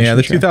generation. Yeah,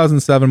 the sure.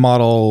 2007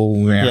 model.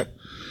 Yeah. Yep.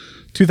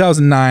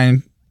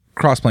 2009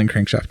 cross-plane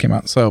crankshaft came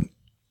out. So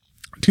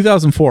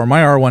 2004,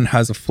 my R1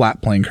 has a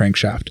flat plane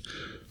crankshaft,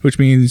 which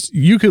means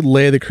you could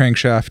lay the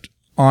crankshaft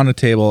on a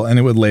table and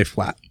it would lay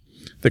flat.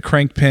 The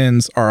crank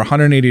pins are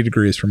 180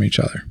 degrees from each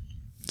other.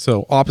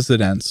 So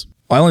opposite ends.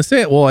 I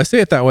say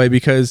it that way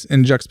because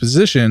in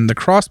juxtaposition, the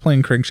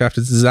cross-plane crankshaft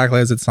is exactly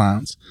as it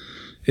sounds.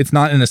 It's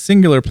not in a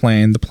singular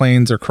plane. The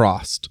planes are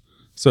crossed.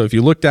 So if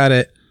you looked at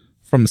it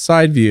from the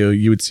side view,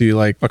 you would see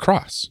like a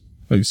cross.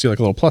 You see like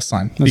a little plus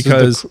sign.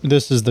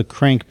 This is the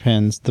crank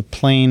pins, the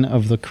plane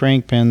of the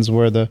crank pins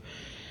where the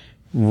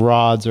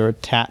rods are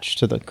attached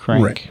to the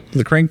crank. Right.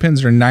 The crank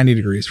pins are 90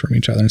 degrees from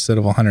each other instead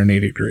of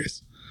 180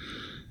 degrees.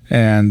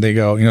 And they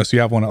go, so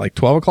you have one at like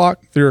 12 o'clock,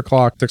 3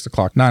 o'clock, 6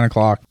 o'clock, 9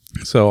 o'clock.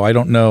 So I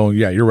don't know.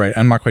 Yeah, you're right.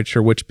 I'm not quite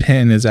sure which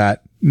pin is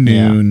at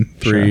noon,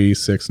 3,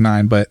 6,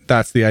 9. But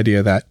that's the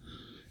idea that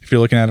if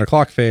you're looking at a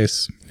clock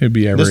face, it'd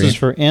be every... This is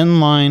for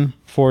inline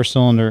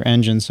 4-cylinder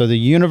engines. So the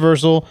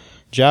Universal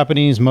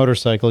Japanese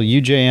Motorcycle,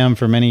 UJM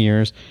for many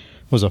years,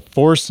 was a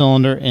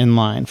 4-cylinder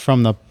inline.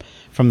 From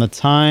the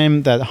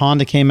time that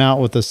Honda came out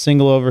with the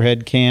single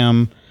overhead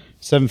cam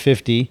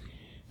 750,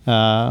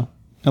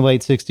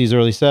 late 60s,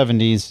 early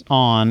 70s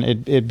on,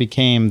 it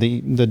became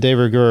the de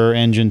rigueur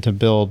engine to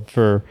build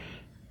for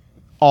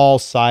all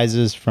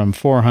sizes from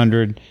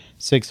 400,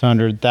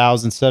 600,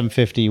 1000,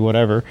 750,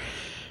 whatever.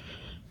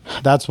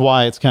 That's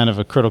why it's kind of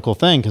a critical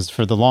thing, because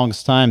for the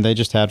longest time, they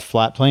just had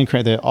flat plane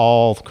crank.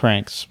 All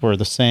cranks were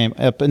the same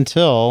up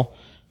until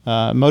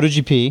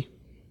MotoGP.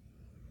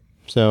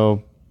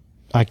 So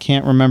I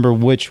can't remember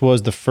which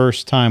was the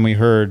first time we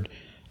heard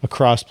a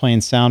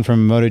cross-plane sound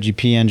from a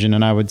MotoGP engine,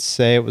 and I would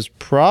say it was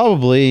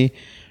probably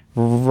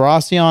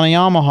Rossi on a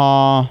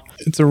Yamaha.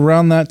 It's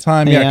around that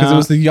time, yeah, because it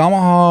was the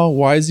Yamaha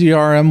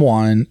YZR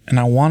M1, and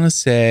I want to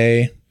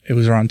say it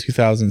was around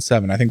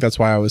 2007. I think that's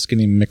why I was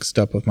getting mixed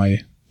up with my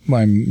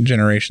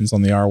generations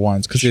on the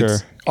R1s, because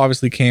it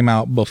obviously came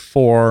out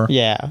before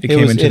it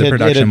came into the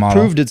production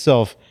model. It proved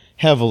itself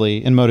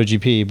heavily in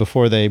MotoGP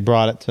before they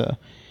brought it to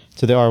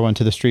the R1,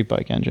 to the street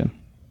bike engine.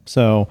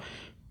 So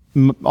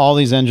all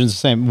these engines the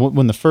same.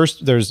 When the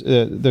first, there's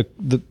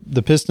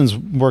the pistons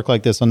work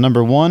like this. On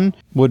number 1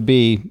 would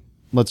be,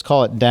 let's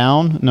call it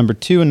down. Number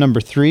 2 and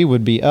number 3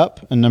 would be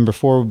up, and number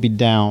 4 would be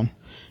down.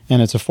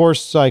 And it's a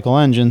 4-cycle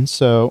engine,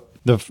 so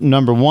the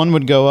number 1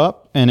 would go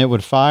up and it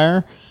would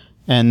fire,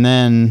 and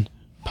then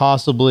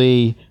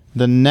possibly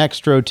the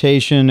next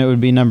rotation it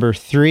would be number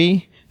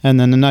 3, and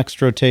then the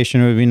next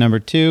rotation it would be number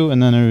 2,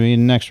 and then the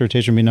next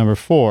rotation would be number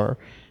 4.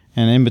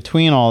 And in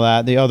between all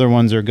that, the other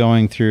ones are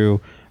going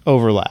through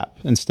overlap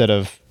instead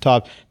of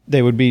top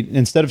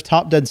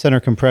dead center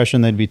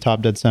compression, they'd be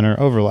top dead center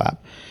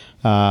overlap,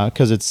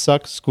 because it's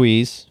suck,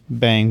 squeeze,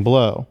 bang,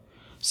 blow.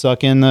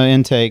 Suck in the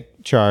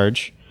intake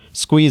charge,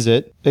 squeeze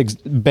it,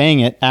 bang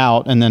it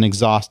out, and then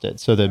exhaust it.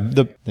 So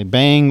the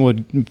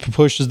bang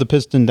pushes the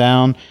piston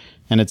down,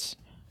 and it's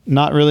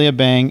not really a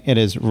bang, it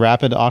is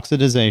rapid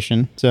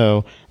oxidization.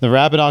 So the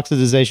rapid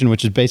oxidization,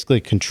 which is basically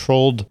a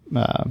controlled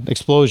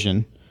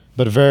explosion,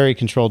 but a very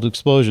controlled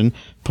explosion,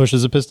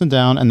 pushes the piston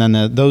down, and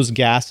then those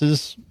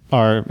gases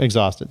are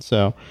exhausted.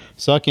 So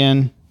suck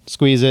in,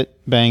 squeeze it,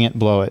 bang it,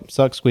 blow it.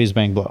 Suck, squeeze,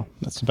 bang, blow.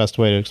 That's the best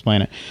way to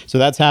explain it. So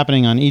that's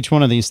happening on each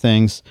one of these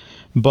things.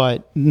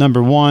 But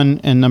number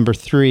 1 and number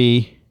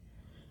 3,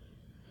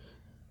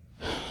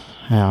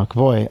 oh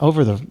boy,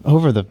 over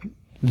the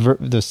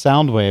the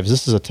sound waves.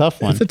 This is a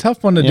tough one. It's a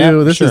tough one to Yeah,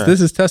 do. This sure.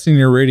 is testing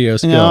your radio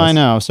skills. No, I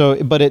know.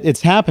 So, but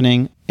it's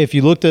happening. If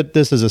you looked at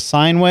this as a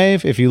sine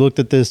wave, if you looked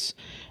at this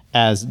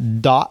as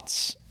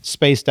dots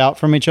spaced out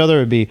from each other,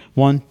 it'd be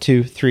 1,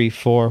 2, 3,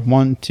 4,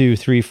 1, 2,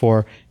 3,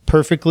 4,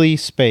 perfectly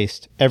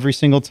spaced every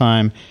single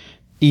time,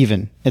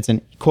 even. It's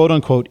an quote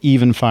unquote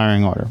even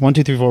firing order. 1,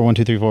 2, 3, 4, 1,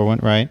 2, 3, 4, 1,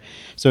 right?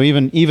 So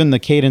even the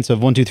cadence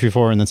of 1, 2, 3,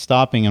 4, and then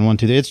stopping and 1,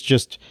 2, 3, it's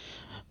just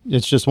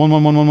 1,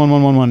 1, 1, 1, 1,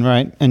 1, 1, 1,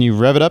 right? And you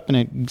rev it up and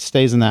it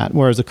stays in that.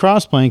 Whereas a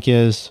cross plank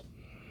is,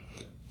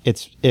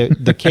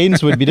 the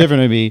cadence would be different.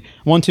 It'd be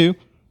 1, 2,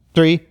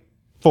 3,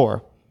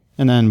 4,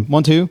 and then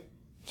 1, 2,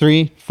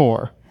 3,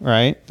 4.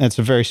 Right? It's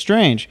a very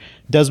strange.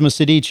 Desmos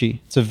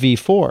Sedici, it's a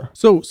V4.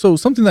 So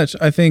something that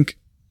I think.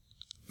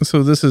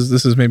 So this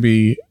is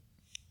maybe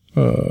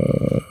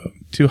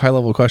too high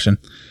level question.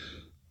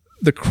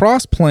 The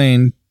cross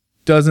plane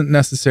doesn't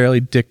necessarily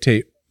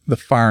dictate the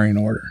firing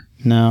order.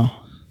 No,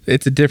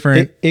 It's a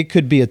different. it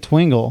could be a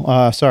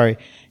twingle. Sorry,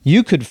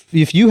 you could,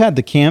 if you had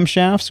the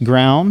camshafts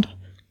ground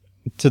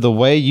to the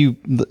way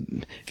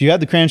if you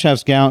had the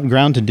camshafts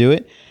ground to do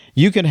it,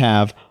 you could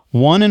have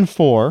 1 and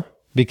 4.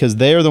 Because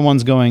they are the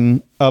ones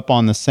going up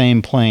on the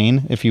same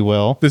plane, if you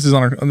will. This is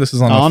on a flat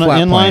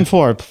inline plane.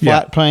 4,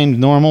 flat plane,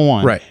 normal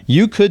 1. Right.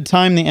 You could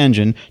time the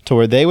engine to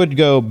where they would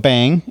go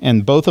bang,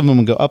 and both of them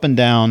would go up and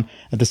down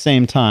at the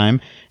same time,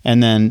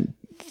 and then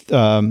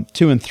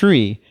 2 and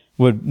 3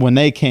 would, when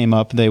they came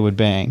up, they would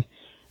bang,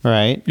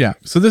 right? Yeah.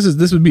 So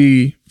this would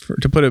be,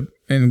 to put it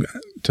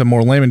into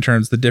more layman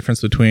terms, the difference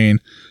between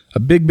a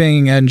big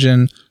banging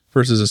engine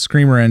versus a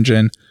screamer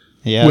engine,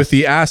 Yes. with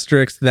the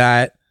asterisk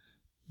that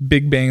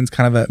big bang is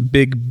kind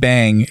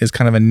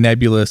of a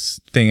nebulous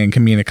thing and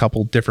can mean a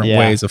couple different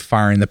ways of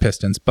firing the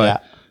pistons.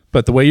 But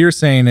the way you're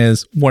saying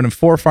is 1 and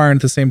 4 firing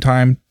at the same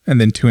time, and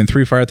then 2 and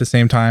 3 fire at the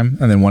same time,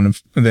 and then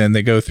then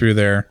they go through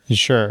their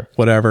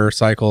whatever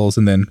cycles,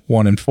 and then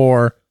 1 and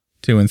 4,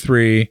 2 and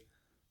 3,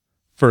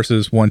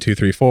 versus 1, 2,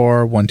 3,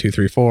 4, 1, 2,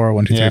 3, 4,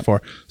 1, 2, 3,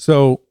 4.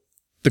 So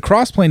the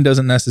crossplane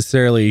doesn't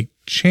necessarily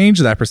change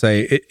that per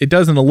se. It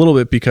does in a little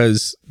bit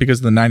because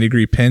of the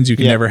 90-degree pins. You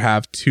can never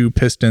have 2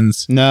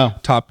 pistons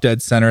top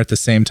dead center at the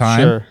same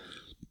time. Sure.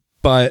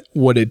 But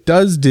what it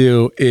does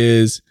do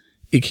is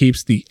it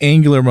keeps the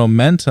angular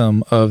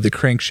momentum of the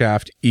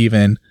crankshaft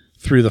even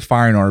through the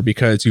firing order,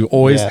 because you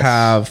always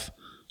have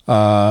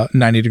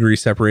 90-degree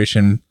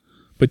separation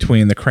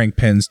between the crank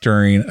pins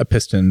during a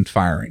piston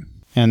firing.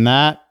 And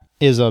that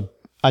is a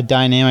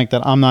dynamic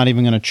that I'm not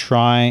even going to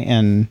try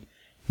and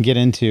get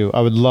into.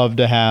 I would love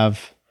to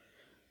have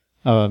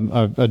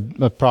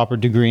a proper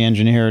degree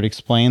engineer to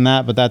explain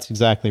that, but that's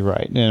exactly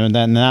right. And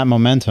then that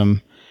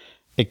momentum,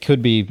 it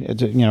could be,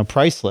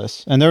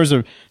 priceless. And there's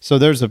a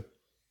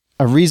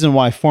reason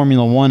why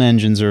Formula One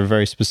engines are a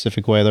very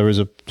specific way. There was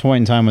a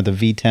point in time with the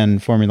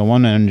V10 Formula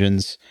One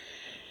engines,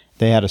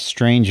 they had a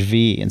strange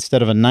V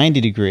instead of a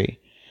 90-degree,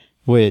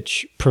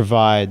 which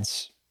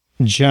provides,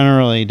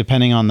 generally,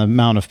 depending on the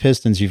amount of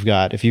pistons you've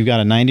got, if you've got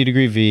a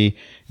 90-degree V,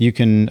 you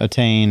can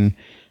attain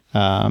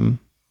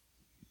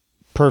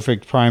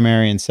perfect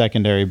primary and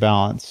secondary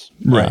balance.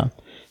 Right.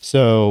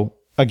 So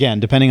again,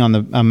 depending on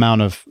the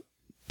amount of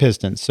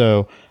pistons.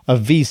 So a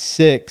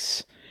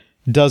V6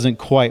 doesn't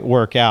quite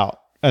work out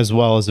as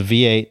well as a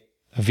V8,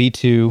 a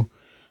V2,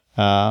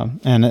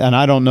 and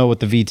I don't know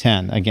what the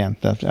V10, again,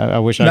 I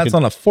wish I could. That's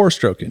on a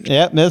 4-stroke engine.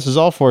 Yeah, this is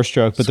all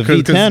 4-stroke, but the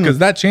V10. Because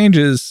that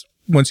changes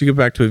once you get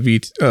back to a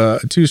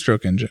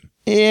 2-stroke engine.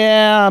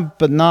 Yeah,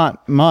 but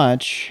not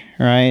much,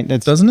 right?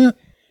 Doesn't it?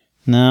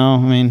 No,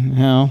 I mean,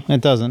 no,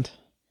 it doesn't.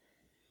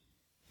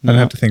 I'd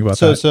have to think about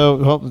that.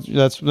 So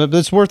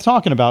that's worth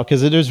talking about,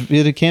 because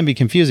it can be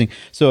confusing.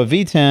 So a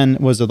V10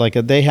 was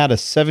they had a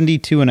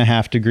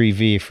 72.5-degree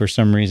V for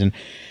some reason.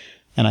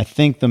 And I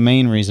think the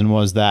main reason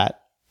was that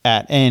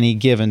at any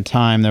given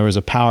time, there was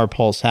a power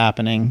pulse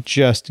happening,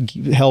 just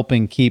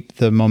helping keep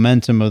the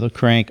momentum of the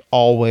crank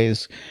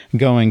always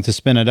going to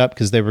spin it up,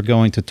 because they were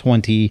going to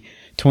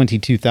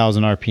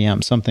 22,000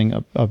 RPM,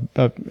 something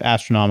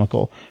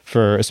astronomical,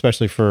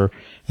 especially for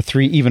a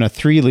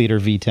 3-liter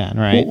V10,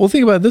 right? Well,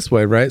 think about it this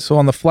way, right? So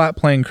on the flat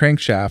plane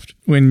crankshaft,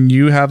 when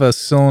you have a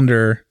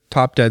cylinder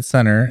top dead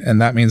center,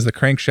 and that means the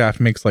crankshaft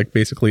makes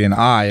basically an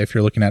eye if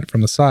you're looking at it from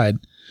the side,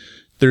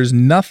 there's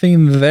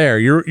nothing there.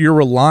 You're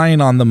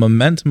relying on the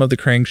momentum of the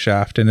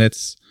crankshaft and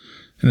its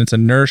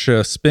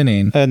inertia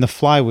spinning and the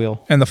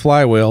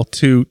flywheel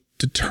to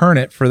turn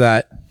it for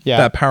that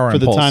power for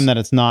impulse. the time that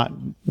it's not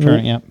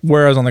turning. Yeah.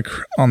 Whereas on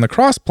the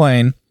cross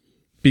plane,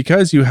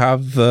 because you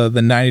have the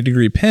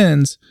 90-degree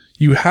pins,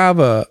 you have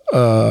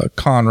a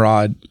con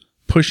rod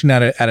pushing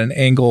at it at an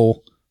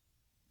angle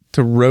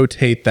to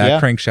rotate that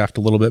crankshaft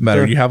a little bit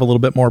better. Sure. You have a little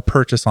bit more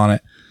purchase on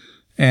it,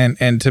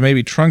 and to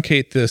maybe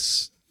truncate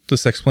this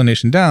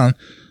explanation down,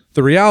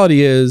 the reality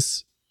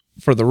is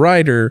for the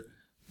rider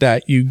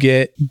that you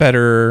get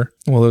better.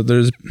 Well,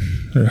 there's,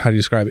 how do you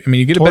describe it? I mean,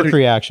 you get torque a better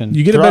reaction.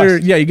 You get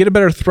thrust. You get a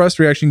better thrust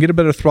reaction. You get a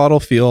better throttle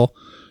feel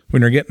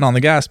when you're getting on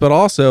the gas, but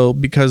also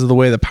because of the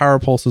way the power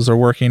pulses are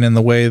working and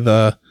the way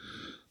the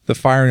the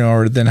firing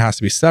order then has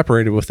to be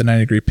separated with the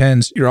 90-degree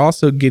pins, you're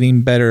also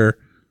getting better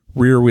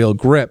rear wheel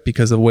grip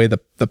because of the way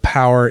the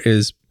power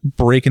is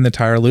breaking the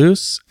tire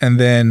loose, and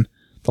then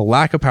the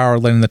lack of power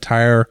letting the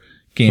tire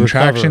gain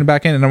traction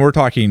back in. And then we're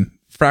talking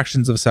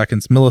fractions of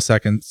seconds,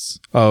 milliseconds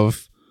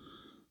of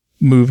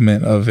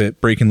movement of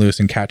it breaking loose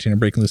and catching and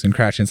breaking loose and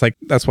crashing. It's like,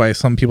 that's why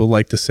some people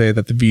like to say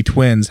that the V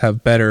twins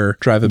have better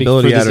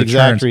drivability out of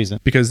turns,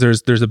 reason. Because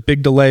there's a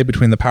big delay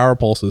between the power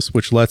pulses,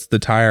 which lets the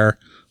tire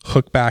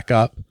hook back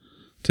up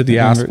to the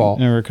asphalt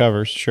and it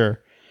recovers. Sure.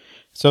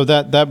 So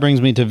that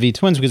brings me to V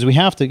twins, because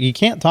you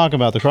can't talk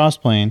about the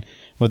crossplane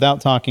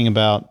without talking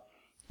about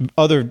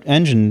other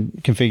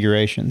engine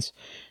configurations.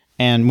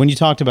 And when you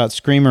talked about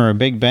Screamer or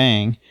Big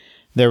Bang,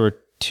 there were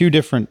two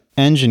different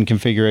engine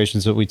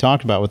configurations that we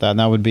talked about with that, and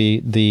that would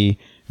be the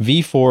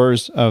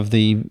V4s of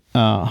the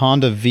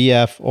Honda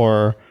VF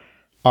or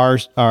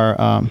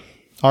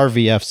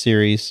RVF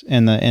series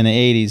in the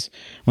 80s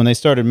when they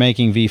started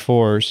making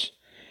V4s,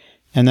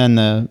 and then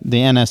the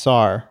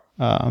NSR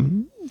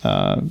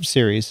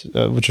series,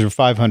 which are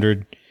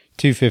 500,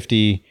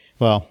 250.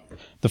 Well,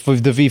 the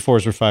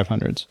V4s were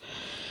 500s.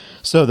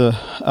 So the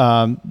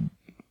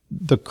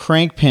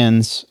crank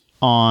pins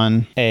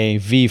on a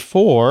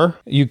V4,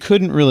 you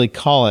couldn't really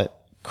call it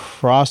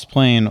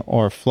crossplane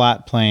or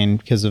flat plane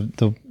because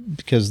the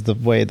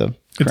way the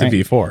crank,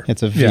 it's a V4.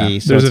 It's a V. Yeah,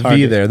 so there's a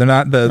V there. They're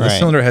not the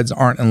cylinder heads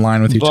aren't in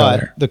line with each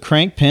other. The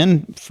crank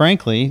pin,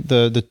 frankly,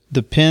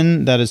 the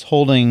pin that is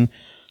holding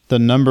the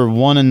number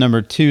 1 and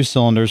number 2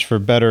 cylinders for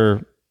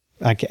better.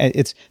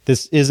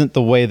 This isn't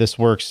the way this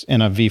works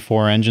in a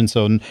V4 engine.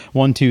 So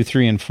 1, 2,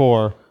 3, and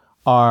 4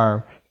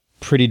 are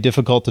pretty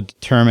difficult to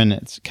determine.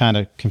 It's kind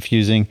of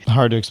confusing,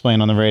 hard to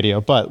explain on the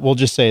radio, but we'll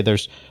just say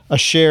there's a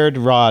shared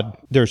rod.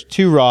 There's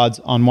 2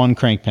 rods on one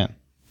crank pin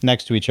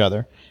next to each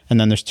other, and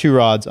then there's 2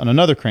 rods on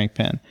another crank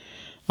pin.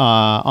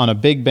 On a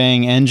Big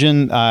Bang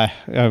engine,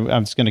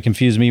 it's going to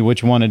confuse me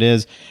which one it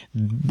is.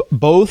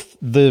 Both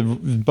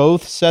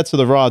sets of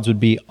the rods would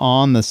be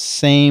on the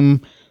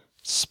same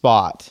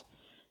spot,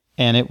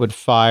 and it would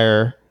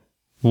fire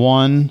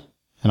one.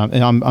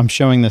 And I'm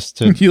showing this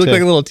to... You look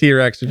like a little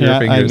T-Rex with your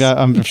fingers.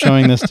 I'm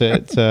showing this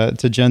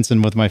to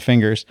Jensen with my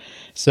fingers.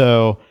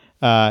 So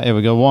it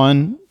would go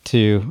 1,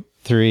 2,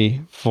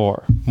 3,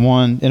 4,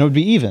 1, and it would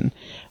be even.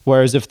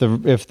 Whereas if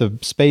the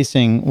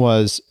spacing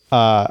was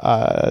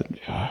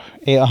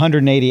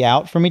 180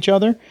 out from each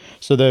other,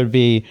 so there would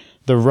be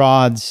the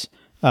rods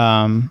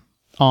on,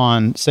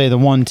 say, the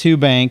 1-2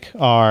 bank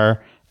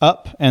are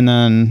up, and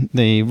then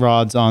the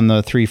rods on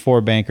the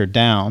 3-4 bank are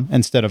down,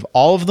 instead of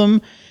all of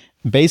them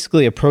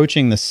basically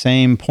approaching the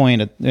same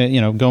point,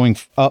 going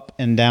up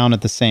and down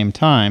at the same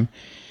time.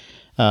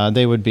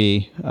 They would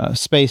be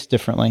spaced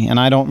differently, and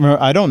I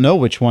don't know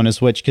which one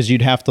is which, because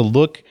you'd have to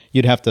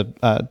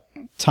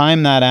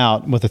time that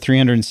out with a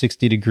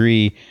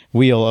 360-degree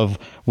wheel of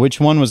which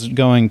one was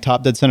going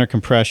top dead center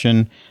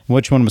compression,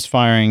 which one was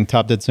firing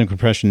top dead center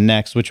compression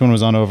next, which one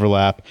was on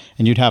overlap,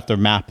 and you'd have to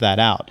map that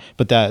out.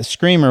 But that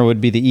Screamer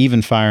would be the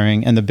even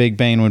firing, and the Big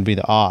Bang would be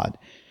the odd.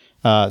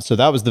 So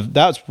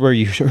that's where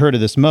you heard of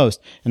this most,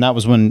 and that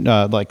was when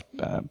Mick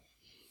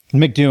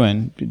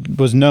Doohan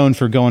was known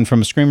for going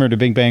from a Screamer to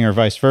Big Bang or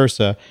vice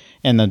versa,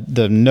 and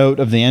the note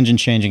of the engine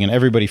changing and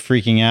everybody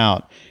freaking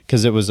out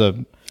because it's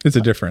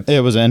a difference.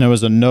 It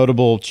was a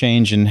notable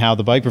change in how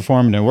the bike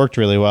performed, and it worked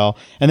really well.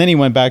 And then he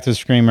went back to the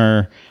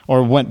Screamer,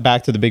 or went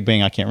back to the Big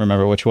Bang, I can't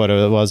remember which one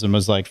it was, and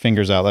was like,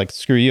 fingers out, like,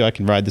 screw you, I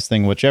can ride this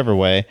thing whichever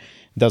way.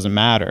 It doesn't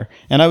matter.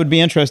 And I would be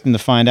interested to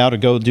find out, or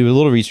go do a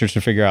little research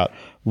to figure out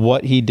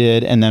what he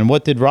did, and then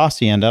what did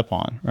Rossi end up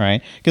on,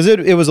 right? Because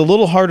it was a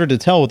little harder to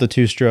tell with the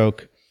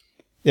 2-stroke.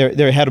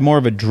 They had more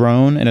of a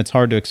drone, and it's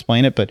hard to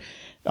explain it, but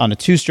on a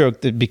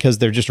 2-stroke, because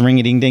they're just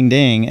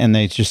ring-a-ding-ding-ding, and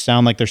they just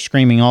sound like they're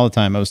screaming all the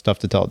time, it was tough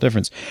to tell the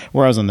difference.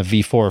 Whereas on the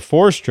V4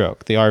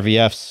 4-stroke, the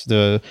RVFs,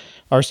 the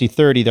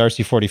RC30, the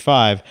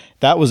RC45,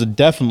 that was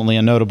definitely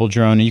a notable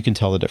drone, and you can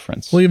tell the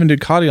difference. Well, even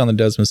Ducati on the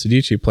Desmo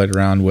Sedici played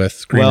around with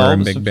Screamer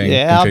and Big Bang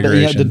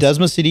configurations. The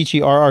Desmo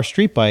Sedici RR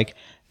street bike,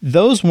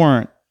 those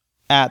weren't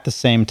at the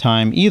same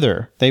time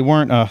either. They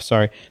weren't.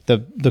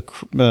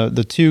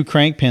 The 2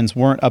 crank pins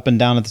weren't up and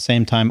down at the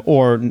same time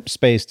or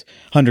spaced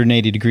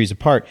 180 degrees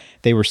apart.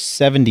 They were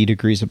 70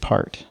 degrees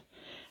apart.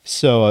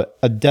 So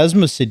a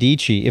Desmo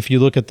Sedici, if you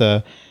look at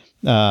the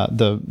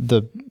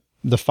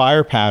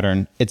fire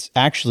pattern, it's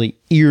actually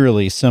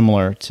eerily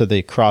similar to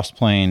the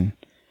crossplane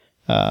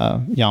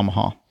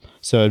Yamaha.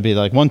 So it'd be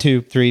like 1,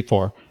 2, 3,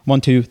 4,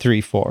 1, 2, 3,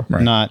 4.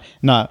 Right.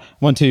 Not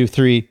 1, 2,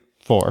 3,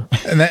 4.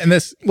 And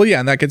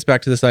that gets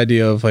back to this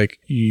idea of like,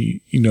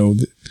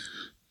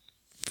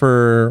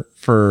 for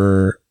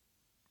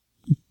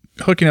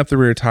hooking up the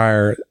rear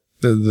tire,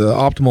 the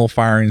optimal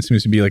firing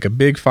seems to be like a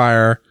big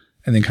fire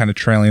and then kind of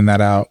trailing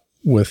that out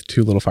with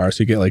 2 little fires.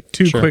 So you get like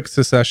 2 quick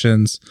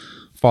successions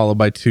followed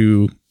by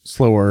 2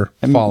 slower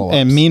follow-ups.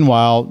 And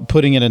meanwhile,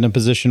 putting it in a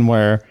position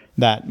where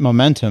that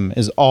momentum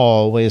is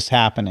always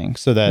happening,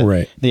 so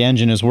that the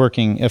engine is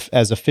working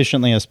as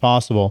efficiently as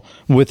possible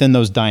within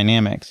those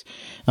dynamics.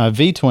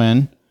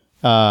 V-twin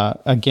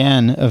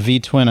Again, a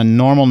V-twin, a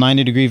normal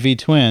 90-degree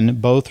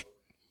V-twin, both,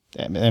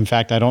 in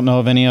fact, I don't know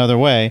of any other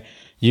way.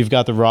 You've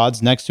got the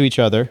rods next to each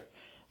other,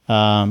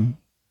 and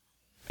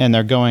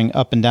they're going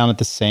up and down at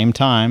the same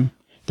time.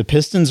 The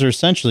pistons are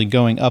essentially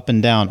going up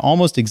and down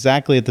almost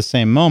exactly at the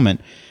same moment,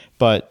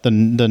 but the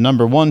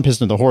number one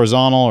piston, the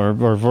horizontal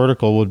or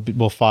vertical,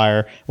 will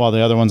fire while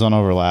the other one's on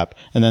overlap,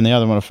 and then the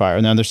other one will fire.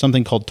 And then there's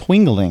something called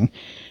twingling,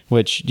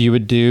 which you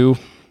would do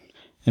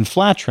in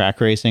flat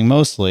track racing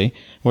mostly,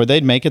 where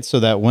they'd make it so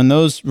that when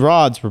those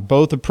rods were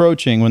both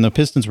approaching, when the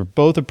pistons were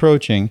both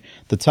approaching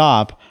the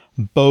top,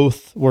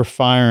 both were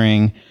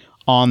firing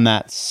on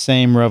that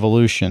same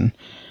revolution.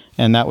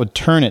 And that would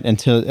turn it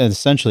into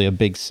essentially a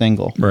big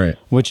single, right?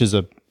 Which is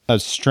a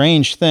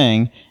strange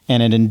thing,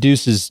 and it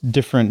induces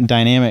different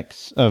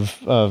dynamics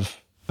of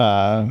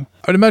I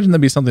would imagine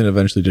that'd be something that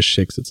eventually just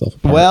shakes itself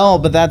apart. Well,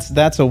 but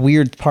that's a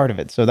weird part of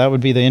it. So that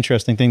would be the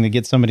interesting thing, to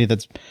get somebody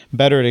that's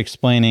better at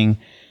explaining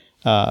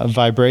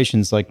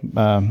vibrations, like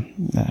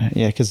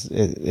because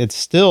it's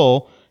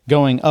still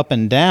going up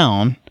and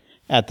down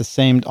at the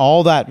same.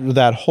 All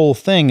that whole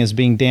thing is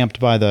being damped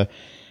by the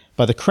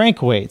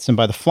crank weights and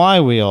by the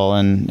flywheel,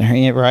 and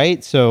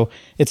right. So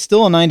it's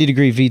still a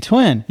 90-degree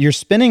V-twin. You're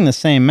spinning the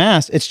same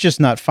mass. It's just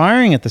not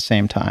firing at the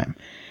same time.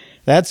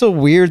 That's a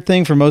weird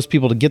thing for most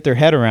people to get their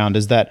head around,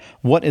 is that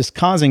what is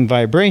causing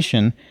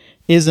vibration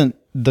isn't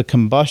the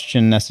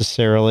combustion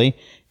necessarily.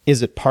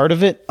 Is it part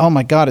of it? Oh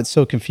my God, it's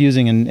so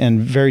confusing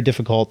and very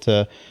difficult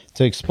to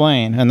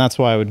explain. And that's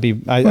why I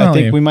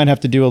think we might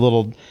have to do a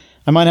little,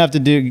 I might have to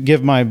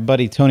give my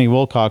buddy Tony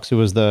Wilcox, who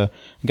was the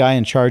guy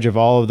in charge of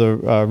all of the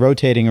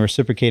rotating and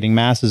reciprocating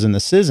masses in the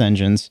SIS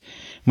engines.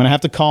 I'm going to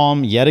have to call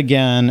him yet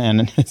again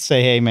and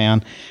say, hey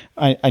man,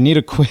 I need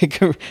a quick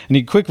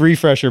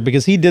refresher,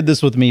 because he did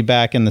this with me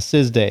back in the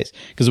SIS days,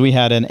 because we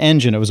had an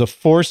engine. It was a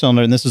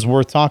 4-cylinder, and this is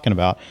worth talking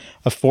about,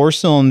 a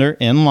 4-cylinder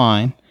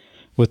inline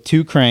with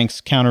 2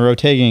 cranks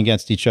counter-rotating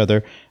against each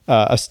other,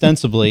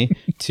 ostensibly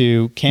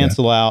to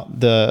cancel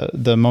out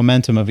the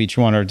momentum of each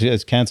one, or to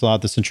cancel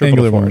out the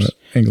centripetal force,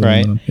 right?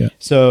 Momentum, yeah.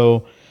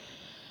 So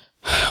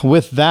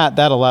with that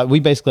allowed, we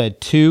basically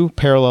had 2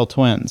 parallel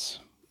twins.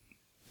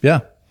 Yeah.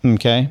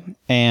 Okay.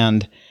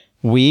 And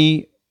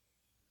we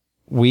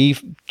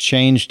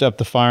changed up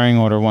the firing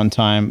order one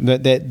time.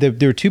 There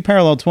were 2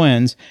 parallel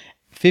twins,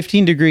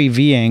 15-degree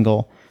V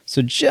angle,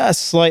 so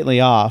just slightly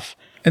off.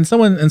 And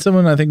someone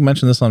I think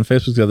mentioned this on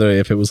Facebook the other day,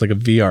 if it was like a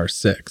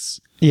VR6.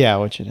 Yeah,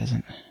 which it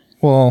isn't.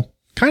 Well,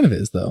 kind of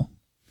is though,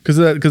 because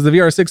the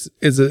VR6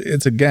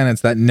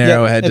 it's that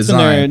narrow head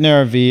design. It's a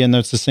narrow V, and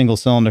it's a single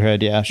cylinder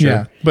head. Yeah, sure.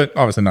 Yeah, but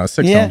obviously not a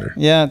 6-cylinder.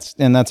 Yeah,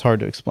 and that's hard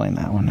to explain,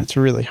 that one. It's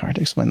really hard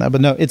to explain that, but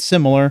no, it's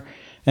similar,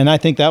 and I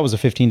think that was a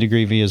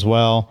 15-degree V as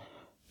well.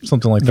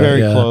 Something like that.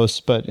 Very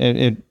close, but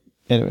it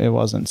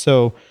wasn't.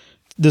 So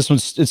this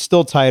it's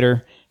still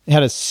tighter. It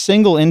had a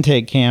single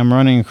intake cam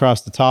running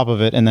across the top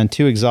of it, and then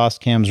 2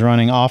 exhaust cams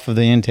running off of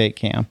the intake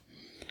cam.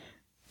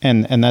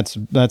 And that's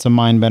a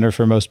mind bender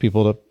for most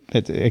people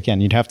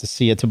again, you'd have to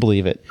see it to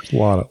believe it. A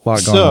lot going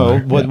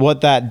on there. So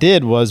what that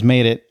did was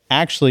made it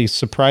actually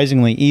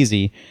surprisingly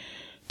easy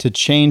to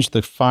change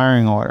the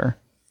firing order.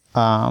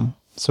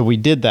 So we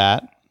did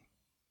that,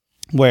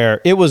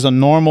 where it was a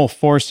normal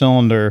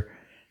 4-cylinder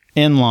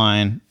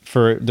inline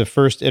for the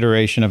first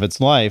iteration of its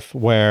life,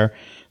 where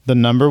the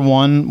number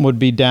 1 would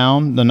be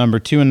down, the number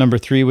 2 and number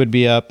 3 would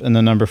be up, and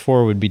the number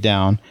 4 would be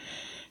down.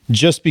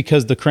 Just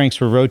because the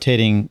cranks were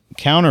rotating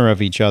counter of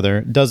each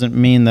other doesn't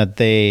mean that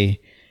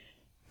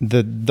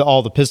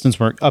all the pistons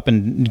were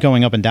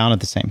going up and down at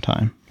the same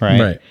time,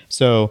 right? Right.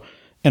 So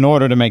in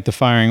order to make the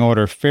firing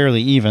order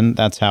fairly even,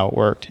 that's how it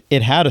worked.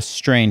 It had a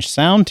strange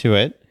sound to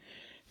it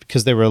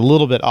because they were a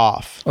little bit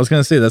off. I was going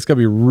to say, that's got to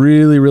be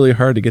really, really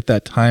hard to get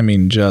that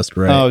timing just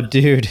right. Oh,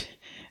 dude.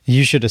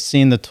 You should have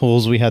seen the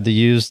tools we had to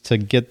use to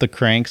get the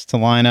cranks to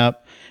line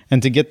up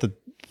and to get the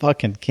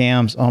fucking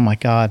cams. Oh my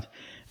God.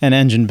 An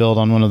engine build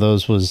on one of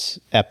those was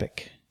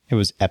epic. It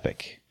was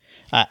epic.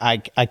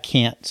 I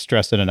can't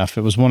stress it enough.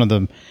 It was one of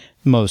the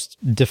most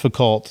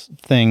difficult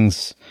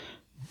things.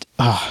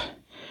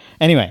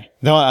 Anyway,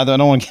 I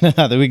don't want to get into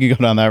that. We could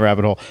go down that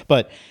rabbit hole.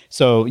 But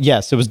so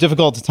yes, it was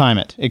difficult to time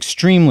it.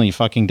 Extremely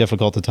fucking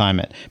difficult to time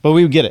it. But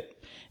we would get it.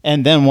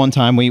 And then one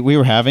time we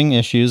were having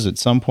issues at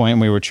some point.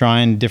 We were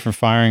trying different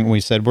firing. We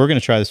said, we're going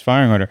to try this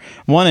firing order.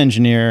 One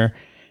engineer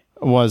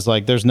was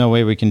like, there's no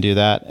way we can do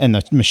that. And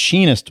the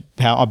machinist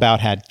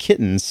about had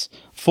kittens,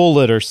 full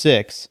litter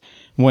 6,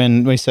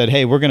 when we said,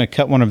 hey, we're going to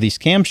cut one of these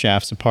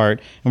camshafts apart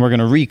and we're going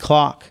to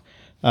reclock.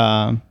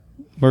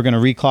 We're going to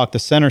reclock the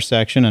center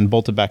section and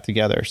bolt it back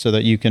together so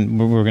that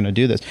we're going to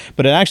do this.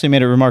 But it actually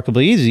made it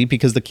remarkably easy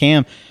because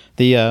the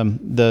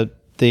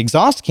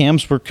exhaust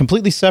cams were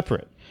completely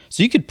separate.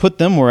 So you could put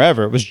them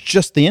wherever. It was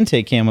just the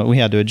intake cam that we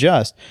had to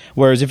adjust.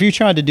 Whereas if you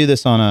tried to do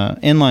this on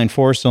an inline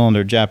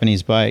 4-cylinder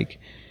Japanese bike,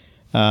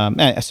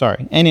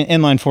 any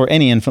inline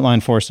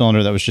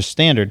 4-cylinder that was just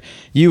standard,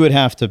 you would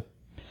have to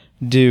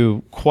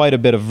do quite a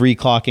bit of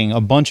reclocking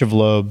a bunch of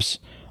lobes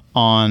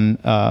on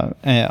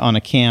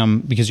a cam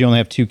because you only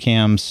have 2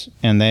 cams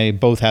and they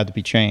both had to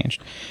be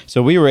changed.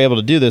 So we were able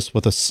to do this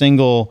with a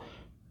single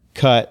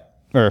cut,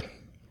 or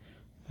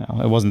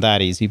well, it wasn't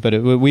that easy, but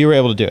we were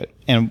able to do it.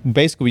 And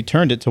basically we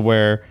turned it to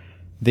where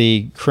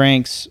the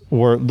cranks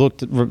were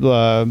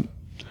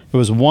it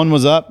was 1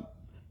 was up,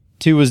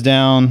 2 was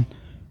down,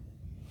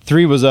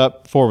 3 was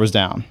up, 4 was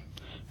down,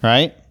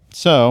 right?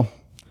 So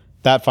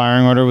that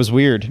firing order was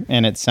weird,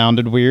 and it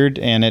sounded weird,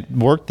 and it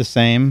worked the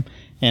same,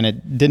 and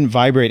it didn't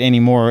vibrate any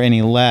more or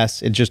any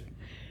less.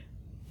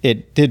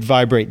 It did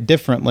vibrate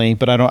differently,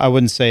 but I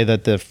wouldn't say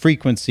that the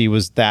frequency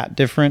was that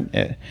different.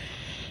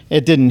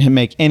 It didn't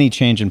make any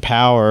change in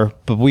power,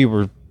 but we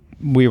were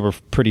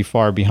pretty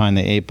far behind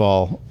the 8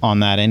 ball on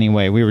that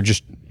anyway.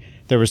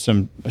 There were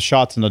some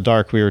shots in the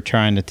dark we were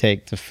trying to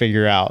take to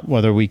figure out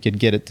whether we could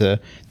get it to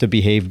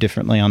behave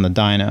differently on the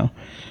dyno.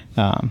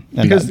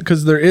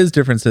 Because there is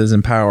differences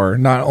in power,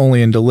 not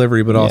only in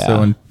delivery, but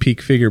also in peak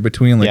figure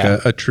between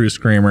a true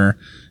screamer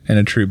and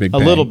a true big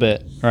bang. A little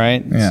bit,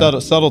 right? Yeah.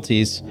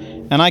 Subtleties.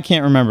 And I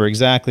can't remember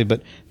exactly,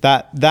 but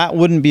that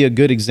wouldn't be a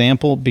good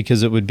example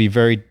because it would be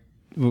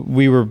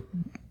we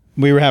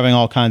were having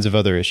all kinds of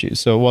other issues.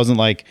 So it wasn't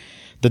like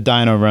the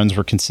dyno runs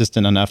were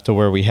consistent enough to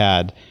where we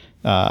had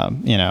a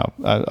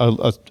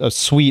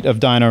suite of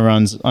dyno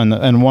runs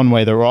in one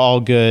way that were all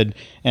good,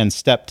 and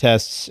step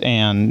tests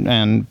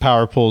and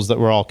power pulls that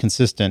were all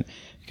consistent,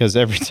 because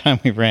every time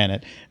we ran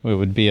it, it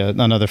would be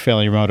another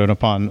failure mode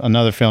upon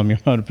another failure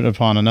mode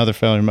upon another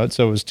failure mode.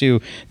 So it was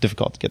too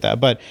difficult to get that.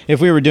 But if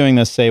we were doing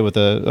this, say, with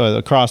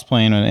a cross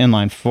plane and an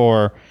inline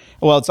 4,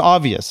 well, it's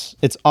obvious.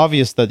 It's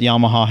obvious that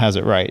Yamaha has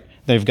it right.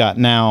 They've got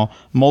now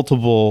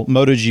multiple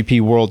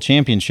MotoGP World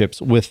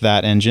Championships with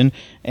that engine,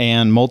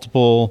 and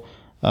multiple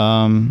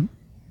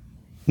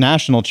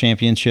national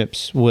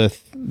championships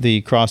with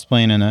the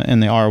crossplane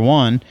and the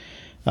R1.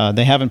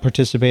 They haven't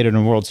participated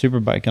in World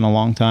Superbike in a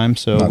long time,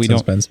 so Not we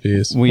since don't. Ben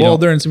Spies.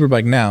 They're in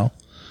Superbike now,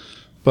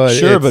 but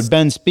Sure, but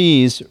Ben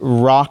Spies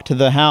rocked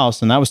the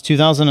house, and that was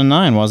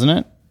 2009, wasn't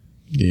it?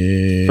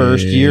 Yeah,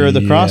 First year of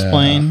the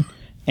crossplane,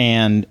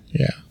 and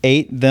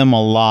ate them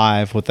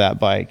alive with that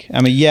bike.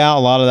 I mean, a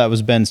lot of that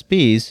was Ben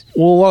Spies.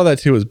 Well, a lot of that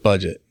too was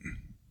budget.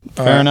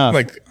 Fair enough.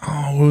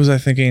 What was I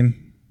thinking?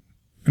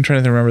 I'm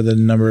trying to remember the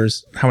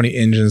numbers, how many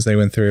engines they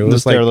went through. It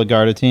was the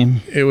Lagarda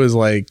team. It was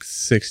like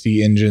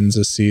 60 engines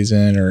a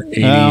season or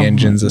 80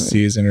 engines a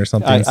season or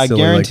something. I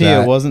guarantee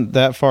it wasn't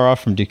that far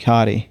off from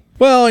Ducati.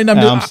 Well, and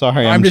I'm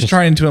sorry. I'm just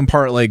trying to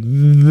impart,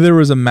 there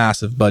was a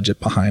massive budget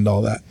behind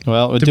all that.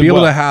 Well, to be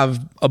able to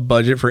have a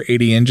budget for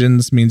 80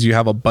 engines means you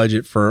have a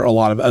budget for a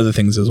lot of other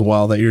things as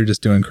well that you're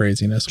just doing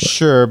craziness with.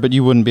 Sure, but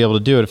you wouldn't be able to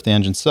do it if the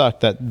engine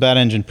sucked. That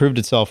engine proved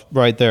itself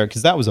right there,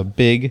 because that was a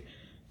big,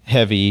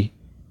 heavy,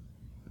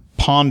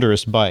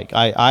 ponderous bike.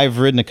 I've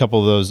ridden a couple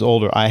of those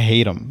older. I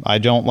hate them. I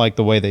don't like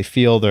the way they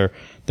feel. They're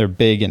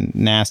big and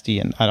nasty,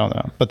 and I don't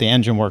know. But the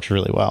engine works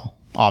really well,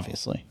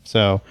 obviously.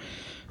 So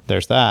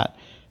there's that.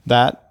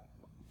 That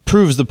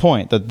proves the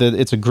point that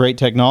it's a great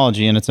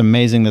technology, and it's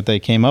amazing that they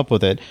came up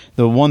with it.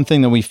 The one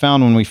thing that we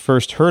found when we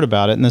first heard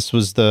about it, and this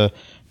was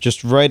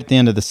just right at the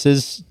end of the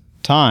CIS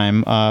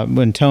time,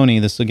 when Tony,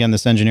 this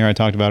engineer I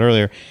talked about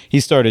earlier, he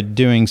started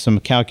doing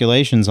some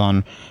calculations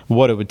on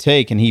what it would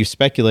take, and he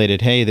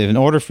speculated, hey, that in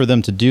order for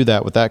them to do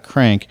that with that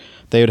crank,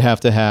 they would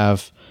have to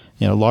have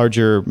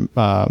larger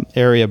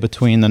area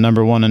between the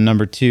number 1 and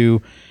number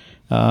 2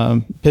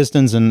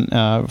 pistons and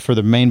for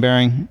the main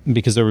bearing,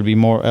 because there would be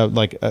more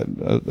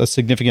a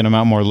significant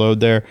amount more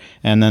load there,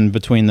 and then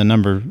between the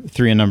number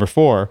 3 and number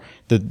 4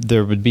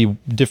 there would be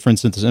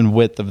differences in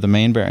width of the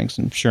main bearings,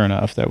 and sure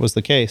enough that was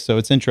the case. So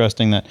it's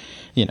interesting that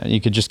you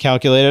could just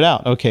calculate it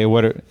out. Okay,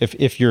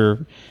 if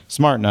you're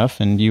smart enough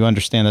and you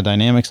understand the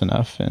dynamics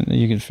enough, and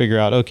you can figure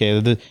out,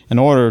 okay, in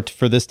order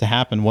for this to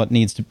happen, what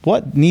needs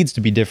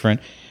to be different.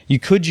 You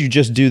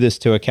just do this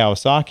to a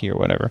Kawasaki or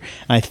whatever.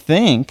 And I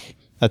think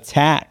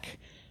Attack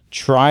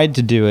tried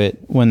to do it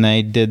when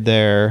they did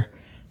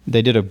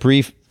a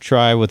brief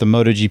try with a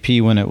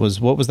MotoGP when it was,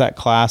 what was that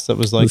class that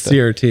was like the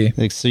CRT?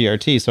 The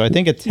CRT. So I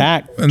think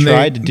Attack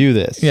tried to do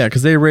this. Yeah,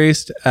 because they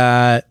raced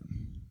at,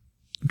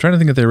 I'm trying to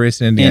think if they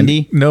raced in Indy.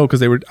 Indy? No,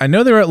 because I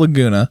know they were at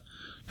Laguna.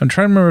 I'm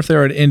trying to remember if they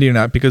were at Indy or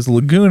not, because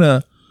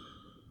Laguna,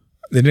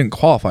 they didn't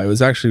qualify. It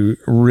was actually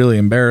really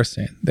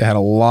embarrassing. They had a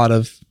lot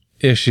of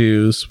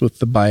issues with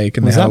the bike,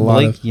 and was they had that a lot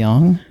Blake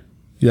Young?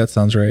 Yeah, that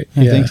sounds right.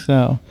 I think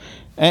so.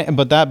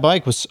 But that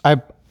bike was,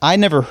 I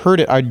never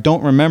heard it. I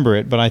don't remember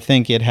it, but I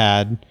think it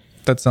had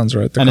that sounds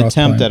right. An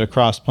attempt at a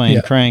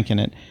cross-plane crank,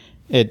 and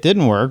it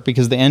didn't work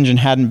because the engine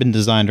hadn't been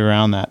designed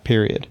around that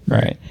period,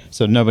 right?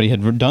 So nobody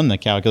had done the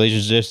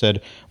calculations. Just said,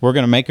 we're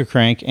going to make a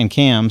crank and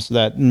cams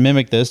that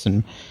mimic this,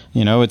 and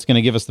it's going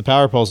to give us the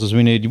power pulses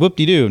we need.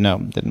 Whoop-de-doo. No,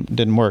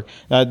 didn't work.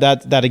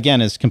 That again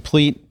is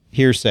complete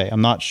hearsay.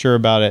 I'm not sure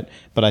about it,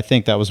 but I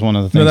think that was one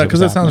of the things. No,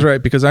 because that sounds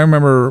right. Because I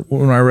remember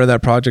when I read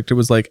that project, it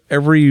was like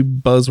every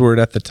buzzword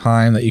at the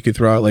time that you could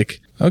throw out, like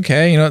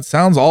okay, it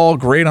sounds all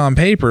great on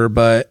paper,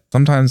 but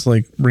sometimes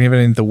like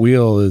reinventing the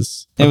wheel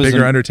is a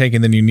bigger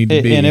undertaking than you need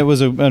to be. And it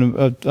was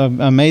an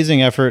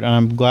amazing effort, and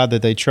I'm glad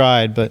that they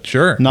tried, but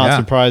not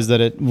surprised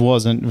that it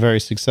wasn't very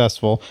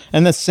successful.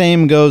 And the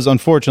same goes,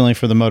 unfortunately,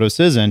 for the Moto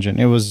Sizz engine.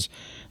 It was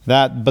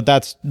that, but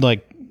that's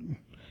like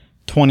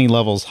 20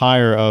 levels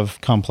higher of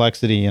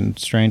complexity and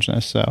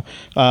strangeness. So,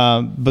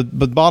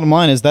 but bottom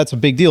line is that's a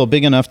big deal,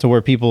 big enough to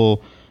where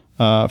people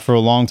for a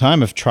long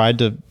time have tried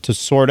to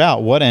sort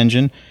out what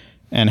engine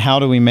and how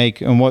do we make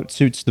and what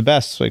suits the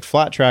best. Like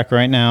flat track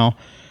right now,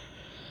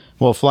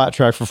 well, flat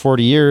track for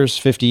 40 years,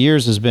 50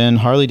 years has been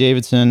Harley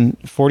Davidson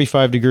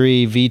 45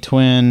 degree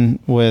V-twin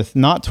with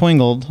not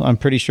twingled. I'm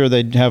pretty sure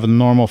they'd have a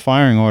normal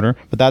firing order,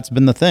 but that's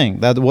been the thing.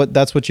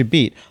 That's what you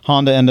beat.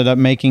 Honda ended up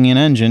making an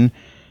engine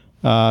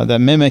that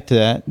mimicked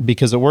that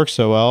because it worked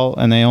so well,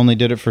 and they only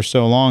did it for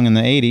so long in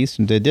the 80s,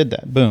 and they did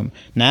that. Boom.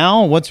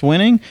 Now, what's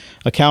winning?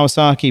 A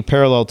Kawasaki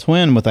parallel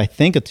twin with, I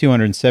think, a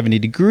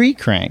 270-degree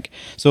crank.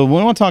 So when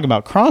we want to talk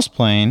about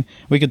cross-plane,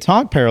 we could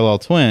talk parallel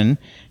twin.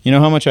 You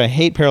know how much I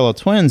hate parallel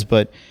twins,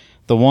 but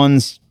the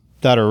ones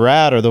that are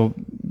rad are the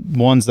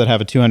ones that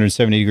have a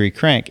 270-degree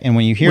crank, and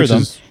when you hear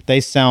them, they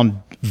sound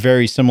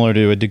very similar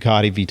to a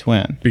Ducati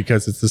V-twin.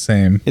 Because it's the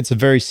same. It's a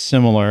very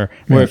similar,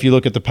 where if you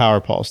look at the power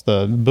pulse,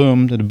 the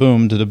boom to the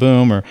boom to the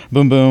boom, or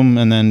boom boom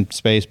and then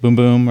space boom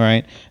boom,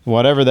 right?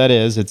 Whatever that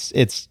is,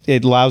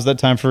 it allows that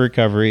time for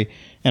recovery,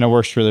 and it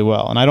works really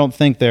well. And I don't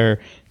think they're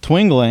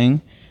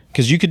twingling,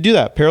 because you could do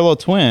that. Parallel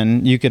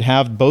twin, you could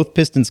have both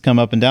pistons come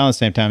up and down at the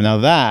same time. Now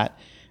that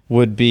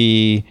would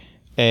be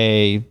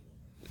a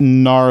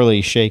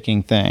gnarly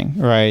shaking thing,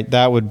 right?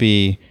 That would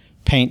be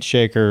paint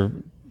shaker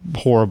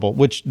horrible,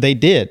 which they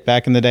did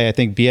back in the day. I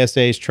think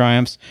BSA's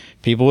Triumphs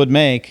people would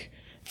make,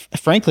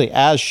 frankly,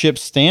 as ship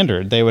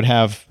standard, they would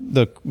have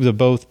the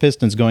both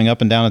pistons going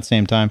up and down at the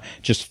same time,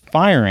 just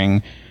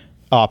firing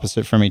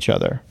opposite from each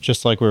other,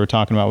 just like we were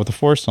talking about with the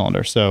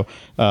 4-cylinder. So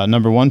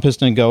number one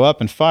piston go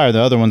up and fire, the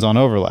other one's on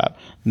overlap.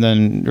 And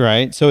then,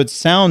 right? So it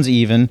sounds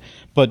even,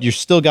 but you're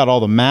still got all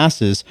the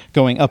masses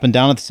going up and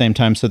down at the same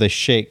time, so they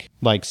shake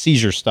like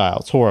seizure style.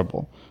 It's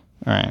horrible.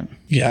 All right.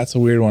 Yeah, it's a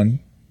weird one.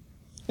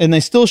 And they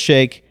still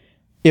shake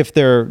if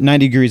they're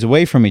 90 degrees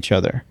away from each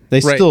other. They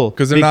still,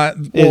 because they're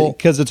not,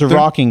 because it's a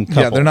rocking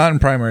couple. Yeah, they're not in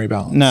primary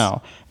balance.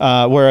 No.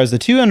 Whereas the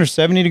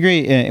 270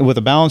 degree with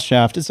a balance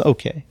shaft is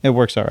okay. It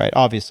works all right,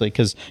 obviously,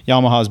 because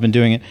Yamaha has been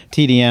doing it.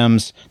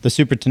 TDMs, the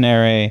Super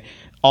Tenere,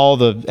 all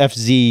the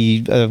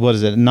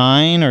FZ,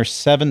 9 or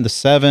 7, the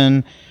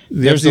 7.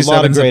 There's a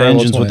lot of great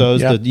engines with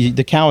those. Yeah.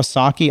 The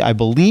Kawasaki, I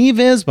believe,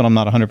 is, but I'm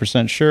not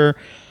 100% sure.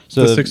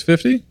 So the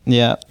 650?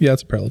 Yeah. Yeah,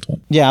 it's a parallel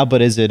twin. Yeah,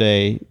 but is it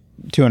a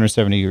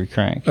 270 degree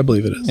crank? I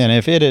believe it is. And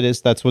if it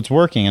is, that's what's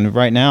working. And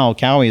right now,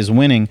 Cowie is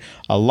winning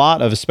a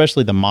lot of,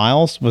 especially the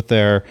miles with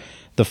the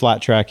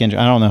flat track engine.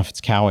 I don't know if it's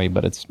Cowie,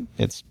 but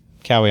it's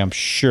Cowie, I'm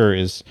sure,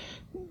 is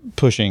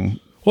pushing.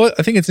 Well,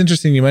 I think it's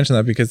interesting you mentioned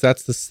that, because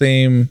that's the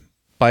same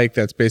bike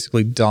that's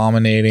basically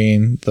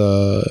dominating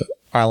the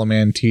Isle of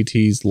Man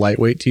TT's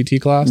lightweight TT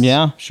class.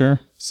 Yeah, sure.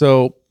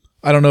 So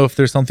I don't know if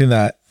there's something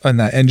that in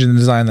that engine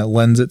design that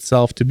lends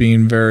itself to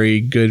being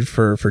very good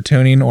for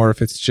tuning, or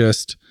if it's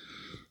just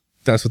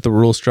that's what the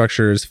rule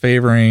structure is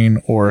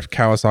favoring, or if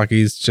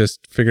Kawasaki's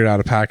just figured out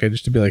a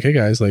package to be like, hey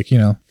guys, like,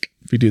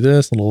 if you do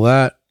this, a little of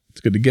that,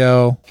 it's good to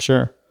go.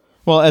 Sure.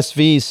 Well,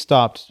 SV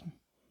stopped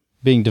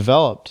being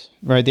developed,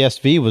 right? The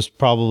SV was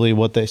probably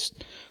what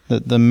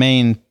the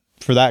main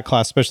for that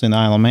class, especially in the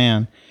Isle of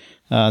Man.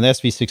 The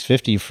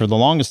SV650 for the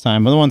longest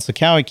time, but once the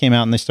Cowie came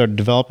out and they started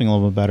developing a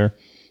little bit better,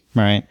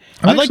 right?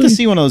 I'd like to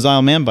see one of those Isle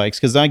of Man bikes,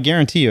 because I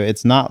guarantee you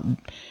it's not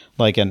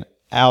like an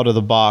out of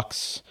the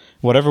box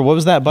whatever. What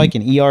was that bike,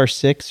 an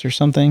ER6 or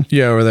something?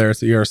 Yeah, over there it's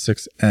the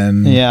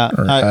ER6N. Yeah,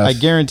 I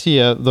guarantee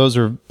you those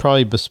are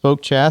probably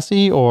bespoke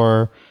chassis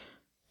or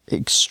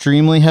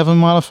extremely heavy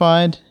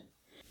modified.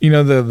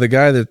 The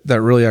guy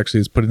that really actually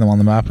is putting them on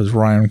the map is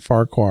Ryan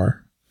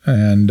Farquhar,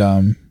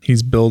 and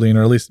he's building,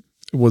 or at least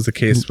it was the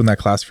case when that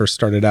class first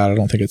started out. I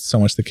don't think it's so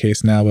much the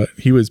case now, but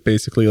he was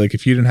basically like,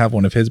 if you didn't have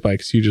one of his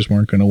bikes, you just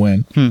weren't going to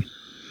win,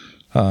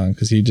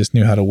 because he just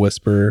knew how to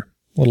whisper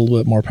a little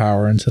bit more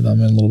power into them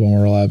and a little bit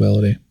more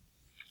reliability.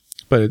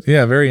 But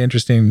yeah, very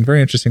interesting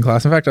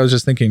class. In fact, I was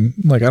just thinking,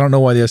 like, I don't know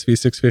why the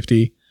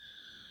SV650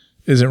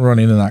 isn't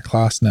running in that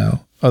class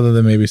now, other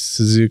than maybe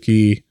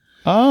Suzuki.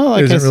 Oh,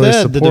 like I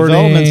said, the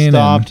development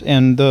stopped,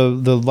 and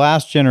the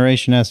last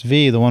generation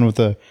SV, the one with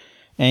the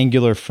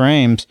angular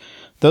frames,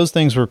 those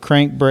things were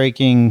crank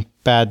breaking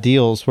bad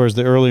deals, whereas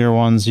the earlier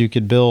ones you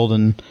could build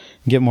and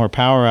get more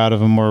power out of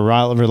them more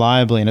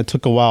reliably, and it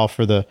took a while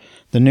for the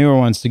newer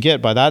ones to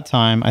get. By that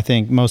time, I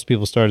think most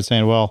people started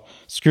saying, well,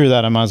 screw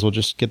that, I might as well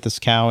just get this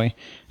Cowie,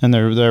 and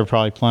they're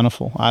probably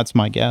plentiful. That's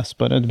my guess,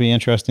 but it'd be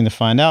interesting to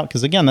find out,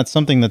 because again, that's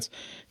something that's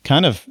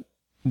kind of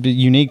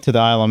unique to the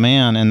Isle of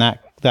Man and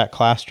that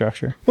class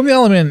structure. Well, the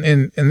Isle of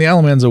Man, and the Isle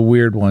of Man's a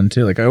weird one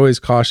too. Like, I always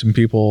caution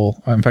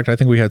people. In fact, I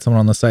think we had someone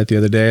on the site the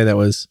other day that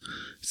was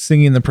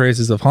singing the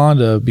praises of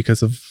Honda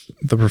because of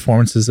the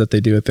performances that they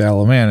do at the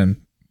Isle of Man.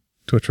 And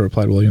To which I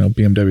replied, well,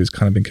 BMW's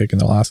kind of been kicking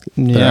their ass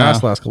the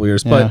last couple of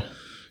years. Yeah.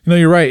 But,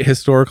 you're right.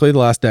 Historically, the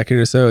last decade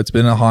or so, it's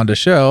been a Honda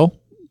show.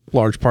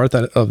 Large part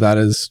of that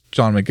is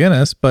John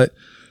McGuinness, but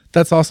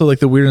that's also like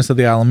the weirdness of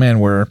the Isle of Man,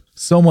 where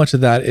so much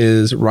of that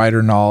is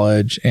rider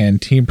knowledge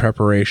and team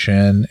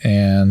preparation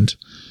and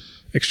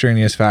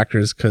extraneous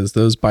factors, because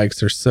those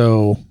bikes are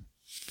so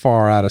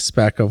far out of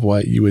spec of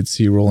what you would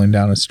see rolling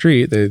down a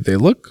street. They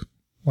look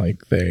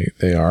like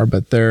they are,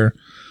 but they're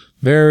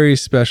very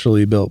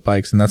specially built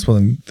bikes. And that's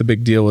when the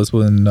big deal was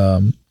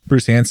when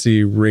Bruce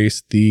Yancey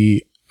raced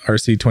the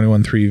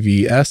RC213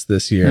 VS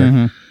this year.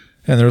 Mm-hmm.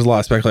 And there was a lot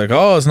of spec like,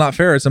 oh, it's not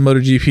fair. It's a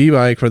MotoGP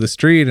bike for the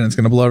street and it's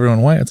going to blow everyone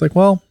away. It's like,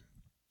 well,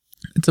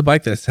 it's a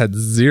bike that's had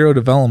zero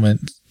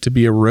development to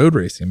be a road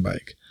racing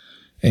bike.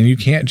 And you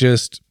can't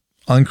just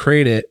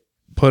uncrate it,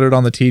 put it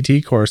on the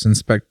TT course and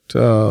expect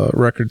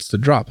records to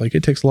drop. Like,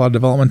 it takes a lot of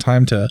development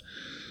time to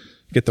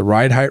get the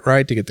ride height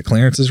right, to get the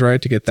clearances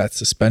right, to get that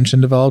suspension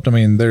developed. I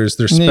mean, there's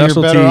specialty.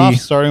 You're better off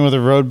starting with a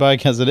road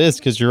bike as it is,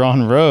 because you're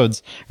on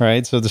roads,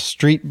 right? So the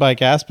street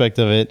bike aspect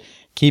of it,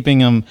 keeping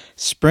them,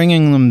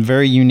 springing them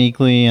very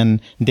uniquely and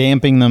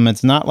damping them.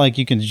 It's not like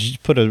you can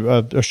just put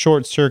a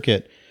short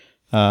circuit,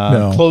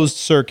 closed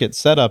circuit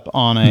setup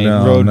on a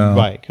road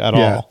bike at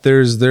all.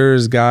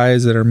 There's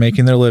guys that are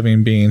making their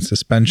living being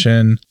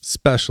suspension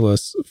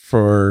specialists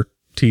for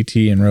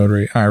TT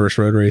and Irish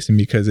road racing,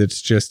 because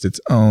it's just its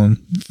own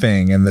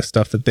thing. And the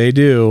stuff that they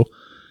do,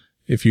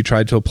 if you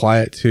tried to apply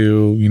it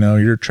to,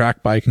 your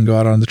track bike and go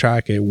out on the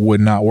track, it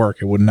would not work.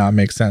 It would not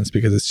make sense,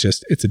 because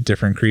it's a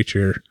different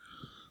creature.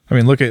 I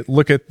mean, look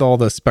at all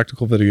the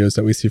spectacle videos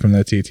that we see from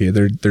the TT.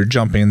 They're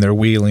jumping, they're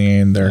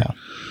wheeling, they're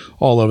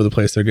all over the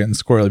place. They're getting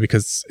squirrely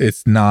because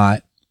it's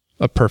not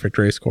a perfect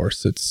race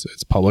course.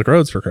 It's public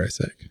roads, for Christ's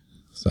sake.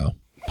 So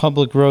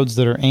public roads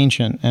that are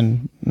ancient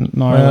and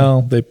gnarly.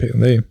 Well,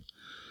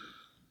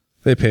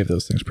 they pave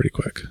those things pretty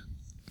quick.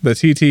 The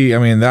TT, I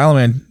mean, the Isle of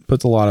Man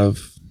puts a lot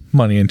of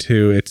money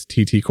into its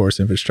TT course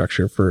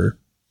infrastructure for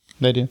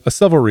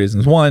several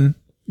reasons. One,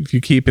 if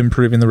you keep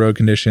improving the road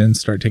conditions,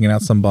 start taking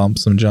out some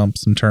bumps, some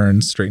jumps, some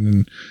turns,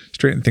 straighten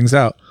things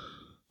out,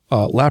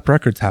 lap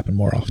records happen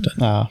more often.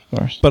 Of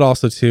course. But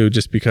also too,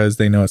 just because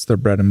they know it's their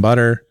bread and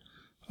butter.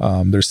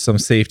 There's some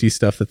safety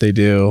stuff that they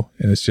do,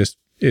 and it's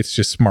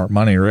just smart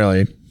money,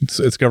 really.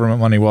 It's government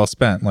money well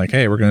spent. Like,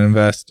 hey, we're going to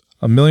invest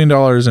 $1 million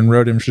in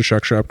road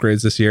infrastructure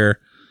upgrades this year,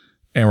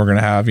 and we're going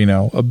to have,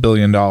 $1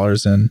 billion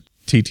in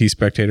TT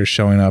spectators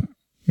showing up,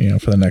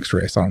 for the next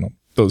race. I don't know.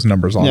 Those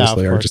numbers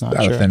obviously are just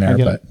out of thin air,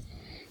 but.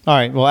 All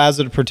right. Well, as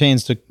it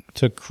pertains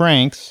to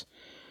cranks,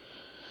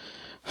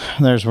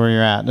 there's where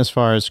you're at as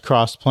far as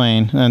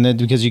cross-plane, and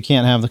because you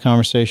can't have the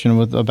conversation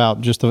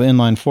about just the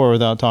inline four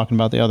without talking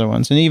about the other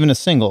ones, and even a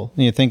single.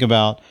 You think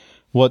about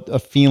what a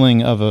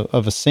feeling of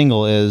a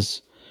single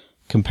is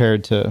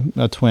compared to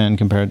a twin,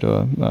 compared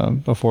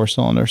to a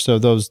four-cylinder. So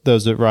those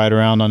that ride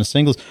around on a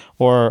singles,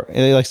 or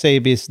like say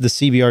the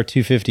CBR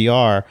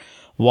 250R,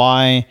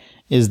 why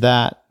is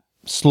that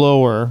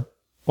slower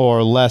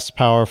or less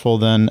powerful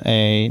than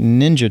a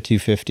Ninja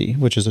 250,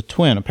 which is a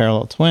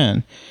parallel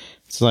twin?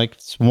 It's like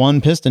it's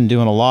one piston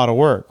doing a lot of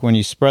work. When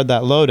you spread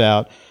that load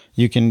out,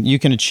 you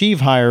can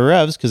achieve higher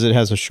revs because it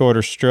has a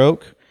shorter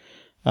stroke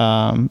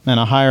and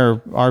a higher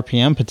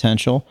RPM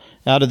potential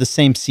out of the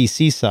same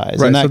CC size.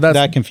 Right, and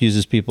that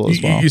confuses people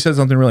as well. You said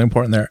something really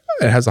important there.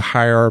 It has a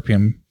higher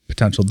RPM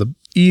potential. The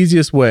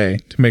easiest way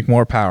to make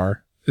more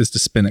power is to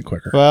spin it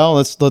quicker. Well,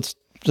 let's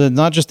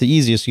not just the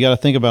easiest. You got to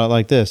think about it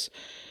like this.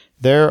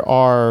 There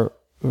are,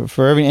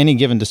 for any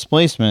given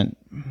displacement,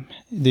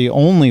 the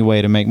only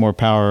way to make more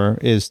power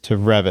is to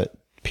rev it,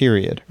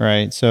 period,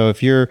 right? So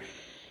if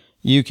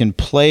you can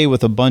play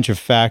with a bunch of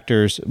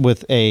factors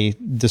with a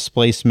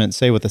displacement,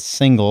 say with a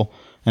single,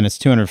 and it's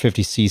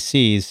 250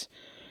 cc's,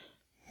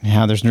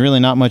 there's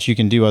really not much you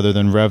can do other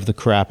than rev the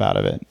crap out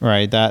of it,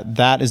 right?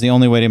 That is the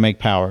only way to make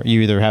power.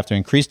 You either have to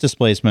increase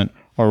displacement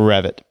or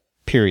rev it,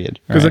 period.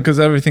 Because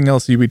everything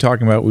else you'd be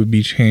talking about would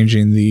be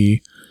changing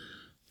the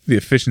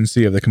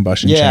efficiency of the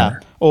combustion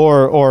chamber.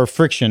 Or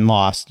friction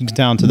loss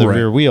down to the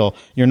rear wheel.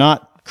 You're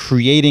not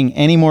creating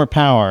any more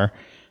power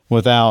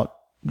without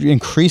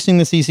increasing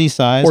the CC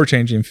size or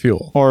changing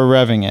fuel or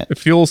revving it. If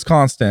fuel's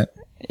constant.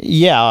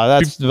 Yeah,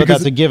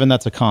 that's a given.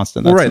 That's a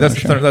constant.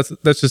 That's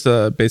that's just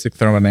a basic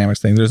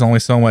thermodynamics thing. There's only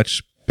so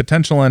much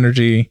potential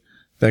energy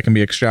that can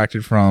be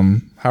extracted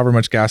from however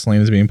much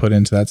gasoline is being put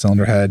into that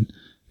cylinder head,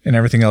 and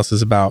everything else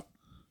is about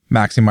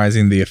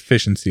maximizing the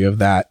efficiency of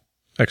that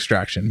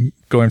extraction,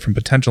 going from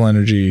potential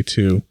energy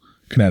to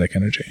kinetic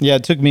energy. Yeah,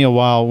 it took me a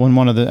while when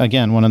one of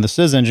the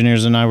SIS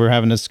engineers and I were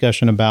having a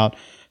discussion about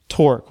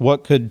torque.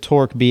 What could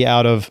torque be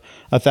out of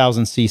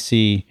 1,000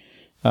 cc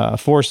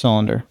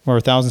four-cylinder, or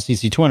 1,000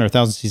 cc twin, or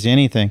 1,000 cc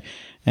anything?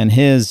 And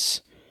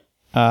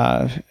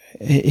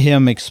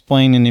him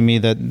explaining to me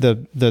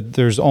that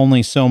there's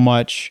only so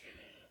much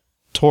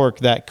torque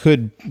that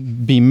could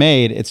be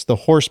made. It's the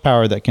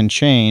horsepower that can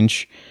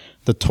change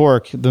the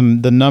torque, the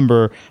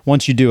number,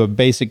 once you do a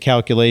basic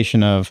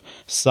calculation of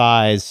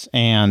size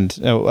and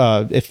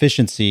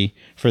efficiency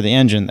for the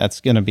engine,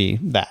 that's going to be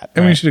that.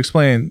 And we should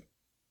explain,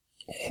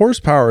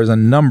 horsepower is a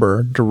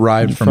number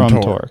derived from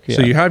torque. Yeah.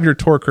 So you have your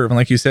torque curve, and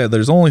like you said,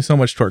 there's only so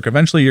much torque.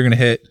 Eventually, you're going to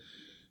hit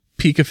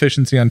peak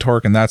efficiency on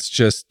torque, and that's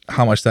just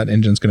how much that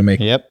engine's going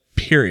to make,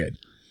 period.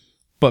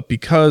 But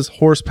because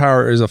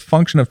horsepower is a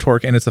function of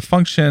torque, and it's a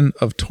function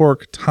of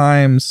torque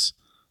times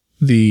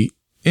the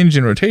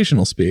engine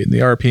rotational speed, the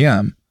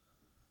RPM,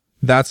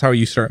 that's how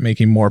you start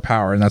making more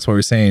power. And that's why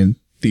we're saying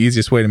the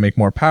easiest way to make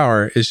more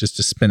power is just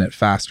to spin it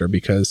faster,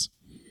 because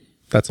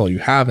that's all you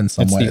have in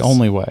some ways. It's the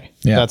only way.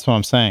 Yeah. That's what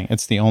I'm saying.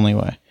 It's the only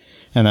way.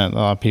 And then a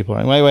lot of people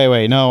are like,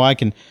 wait, no, I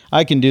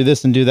can do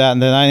this and do that.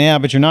 And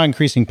then but you're not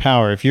increasing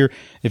power. If you're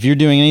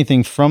doing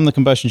anything from the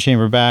combustion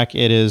chamber back,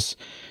 it is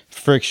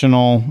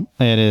frictional.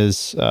 It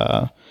is,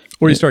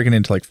 or you start getting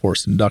into like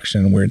forced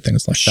induction and weird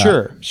things like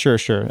that.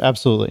 Sure.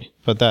 Absolutely.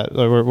 But that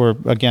we're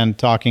again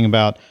talking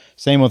about,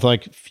 same with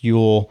like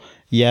fuel.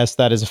 Yes,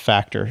 that is a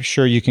factor.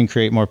 Sure, you can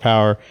create more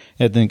power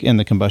in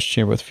the combustion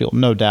chamber with fuel,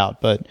 no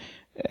doubt. But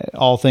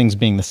all things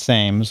being the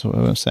same, is what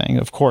I'm saying.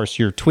 Of course,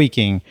 you're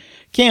tweaking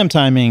cam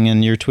timing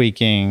and you're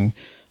tweaking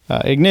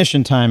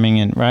ignition timing,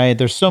 and right.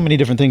 There's so many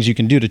different things you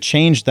can do to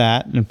change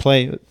that and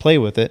play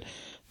with it.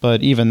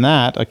 But even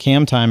that, a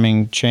cam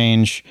timing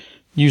change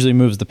usually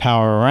moves the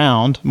power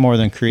around more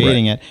than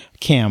creating it.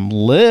 Cam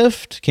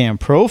lift, cam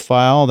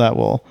profile, that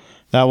will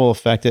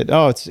affect it.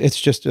 It's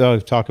just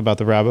talk about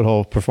the rabbit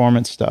hole of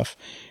performance stuff.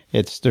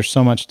 There's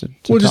so much to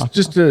talk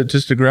just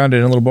to ground it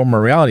in a little bit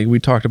more reality. We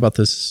talked about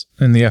this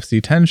in the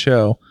FC10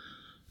 show,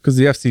 because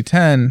the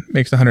FC10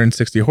 makes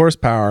 160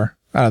 horsepower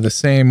out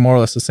of more or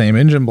less the same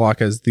engine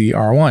block as the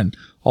R1.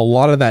 A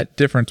lot of that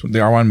difference with the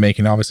R1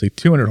 making obviously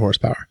 200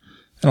 horsepower.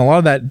 And a lot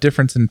of that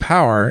difference in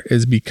power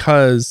is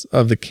because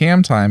of the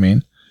cam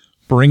timing,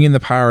 bringing the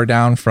power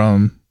down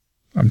from,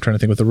 I'm trying to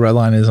think what the red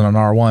line is on an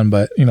R1,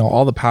 but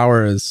all the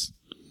power is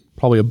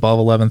probably above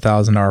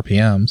 11,000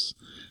 RPMs,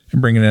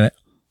 and bringing it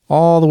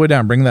all the way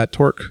down, bringing that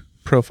torque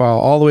profile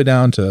all the way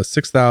down to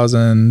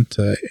 6,000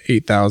 to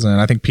 8,000.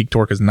 I think peak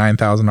torque is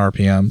 9,000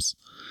 RPMs.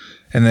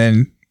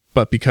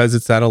 But because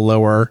it's at a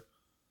lower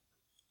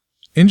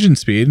engine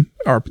speed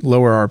or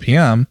lower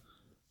RPM,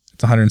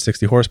 it's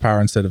 160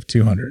 horsepower instead of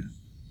 200.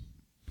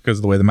 Because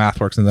of the way the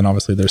math works. And then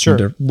obviously there's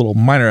some little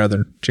minor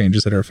other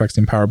changes that are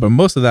affecting power. But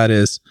most of that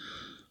is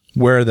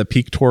where the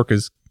peak torque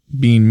is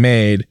being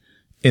made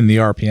in the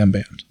RPM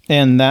band.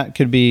 And that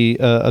could be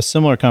a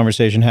similar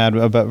conversation had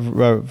about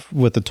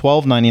with the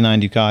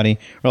 1299 Ducati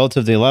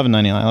relative to the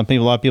 1199.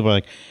 A lot of people are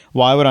like,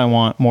 why would I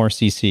want more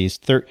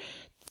CCs?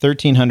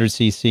 1300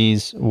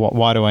 CCs,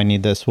 why do I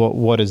need this?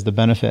 What is the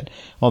benefit?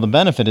 Well, the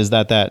benefit is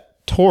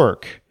that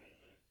torque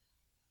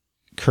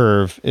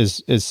curve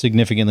is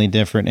significantly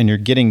different, and you're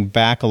getting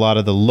back a lot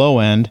of the low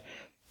end,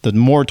 the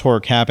more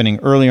torque happening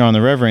earlier on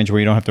the rev range, where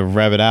you don't have to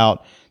rev it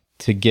out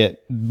to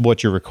get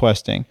what you're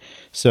requesting.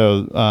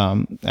 So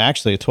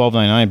actually a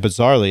 1299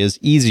 bizarrely is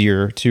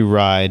easier to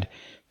ride,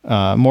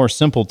 more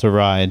simple to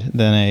ride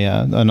than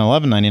an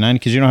 1199,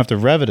 because you don't have to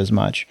rev it as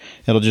much.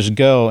 It'll just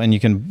go, and you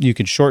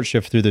can short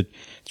shift through the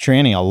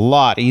tranny a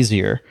lot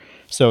easier.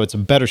 So it's a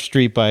better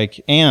street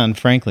bike, and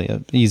frankly,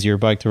 an easier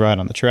bike to ride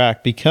on the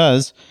track,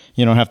 because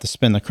you don't have to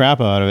spin the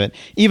crap out of it.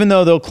 Even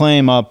though they'll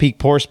claim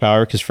peak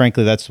horsepower, because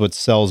frankly, that's what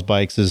sells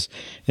bikes is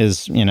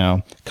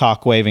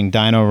cock waving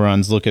dyno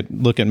runs. Look at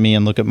me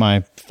and look at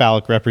my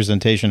phallic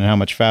representation and how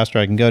much faster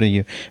I can go to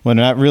you. When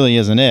that really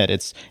isn't it.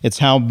 It's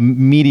how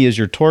meaty is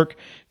your torque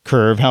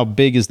curve, how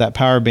big is that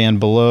power band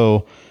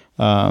below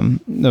a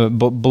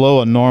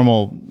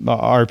normal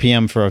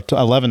RPM for a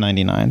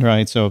 1199,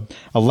 right? So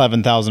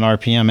 11,000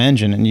 RPM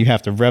engine, and you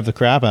have to rev the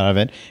crap out of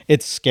it.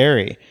 It's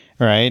scary,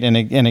 right? And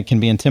it can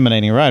be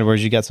intimidating to ride,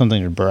 whereas you got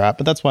something to brap.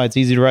 But that's why it's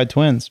easy to ride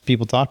twins.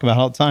 People talk about it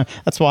all the time.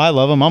 That's why I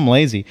love them. I'm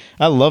lazy.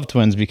 I love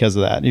twins because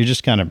of that. You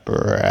just kind of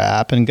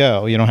brap and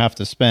go. You don't have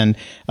to spend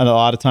a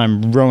lot of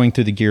time rowing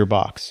through the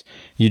gearbox.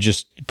 You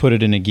just put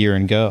it in a gear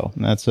and go.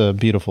 And that's a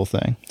beautiful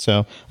thing.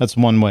 So that's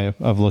one way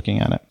of looking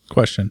at it.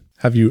 Question.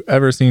 Have you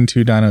ever seen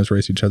two dynos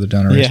race each other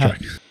down a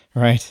racetrack?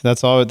 Right.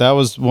 That's all. That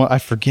was one. I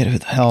forget who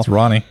the hell. It's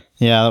Ronnie.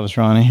 Yeah, that was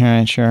Ronnie. All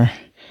right, sure.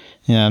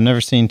 Yeah, I've never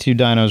seen two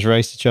dynos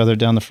race each other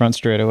down the front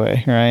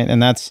straightaway, right?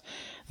 And that's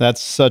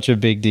such a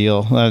big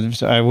deal.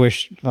 I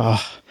wish,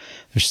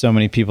 there's so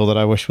many people that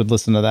I wish would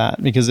listen to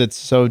that, because it's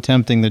so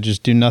tempting to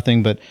just do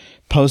nothing but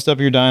post up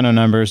your dyno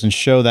numbers and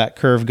show that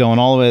curve going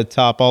all the way to the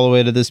top, all the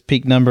way to this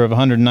peak number of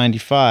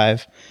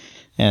 195,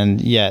 and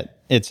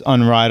yet it's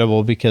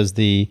unrideable because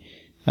the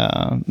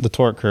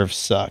torque curve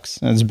sucks.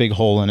 And there's a big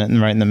hole in it,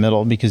 and right in the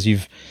middle, because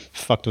you've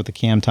fucked with the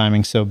cam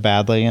timing so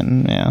badly.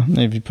 And yeah,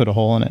 if you put a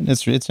hole in it,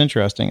 it's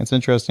interesting. It's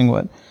interesting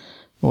what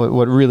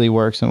really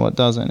works and what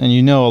doesn't.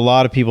 And a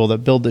lot of people that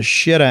build the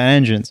shit out of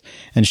engines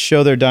and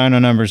show their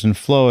dyno numbers and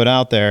flow it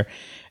out there,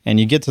 and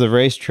you get to the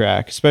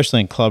racetrack, especially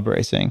in club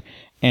racing,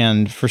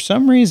 and for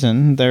some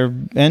reason their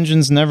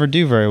engines never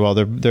do very well.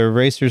 Their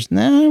racers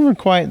never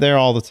quite there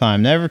all the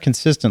time, never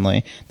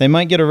consistently. They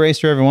might get a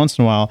racer every once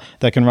in a while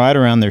that can ride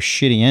around their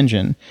shitty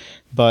engine,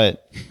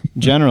 but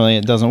generally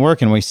it doesn't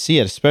work. And we see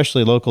it,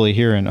 especially locally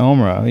here in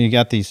Omra. You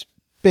got these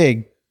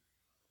big,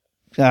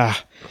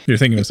 You're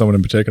thinking of someone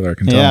in particular, I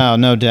can tell. yeah,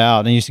 no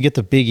doubt. And you used to get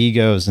the big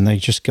egos and they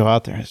just go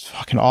out there. It's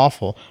fucking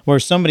awful. Where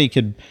somebody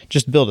could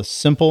just build a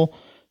simple,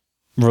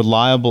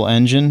 reliable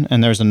engine.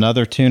 And there's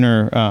another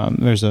tuner.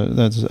 There's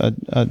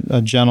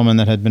a gentleman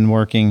that had been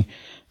working.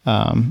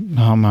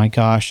 Oh my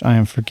gosh, I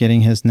am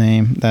forgetting his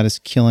name. That is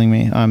killing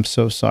me. I'm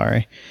so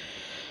sorry.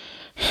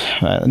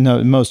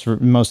 No, most of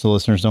the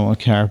listeners don't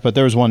care. But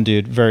there was one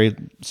dude, very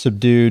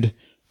subdued,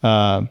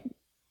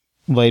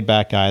 laid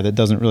back guy that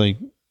doesn't really,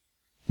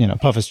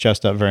 puff his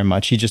chest up very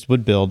much. He just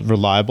would build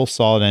reliable,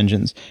 solid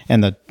engines.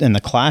 And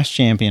the class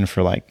champion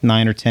for like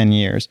 9 or 10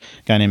 years,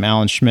 a guy named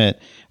Alan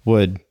Schmidt,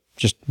 would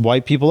just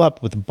wipe people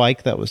up with a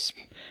bike that was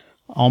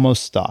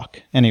almost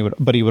stock. And he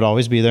would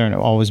always be there and it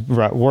would always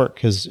work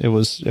because it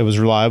was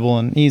reliable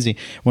and easy.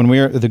 When we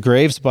were the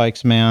Graves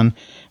bikes, man,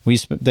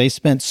 they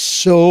spent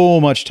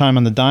so much time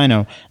on the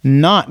dyno,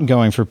 not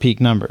going for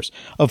peak numbers.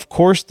 Of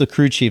course, the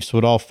crew chiefs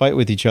would all fight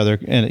with each other,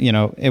 and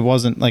it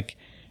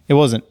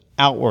wasn't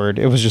outward.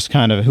 It was just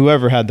kind of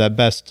whoever had that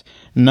best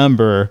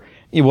number,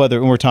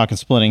 whether we're talking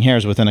splitting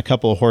hairs within a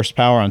couple of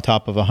horsepower on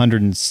top of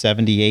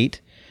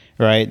 178,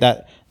 right?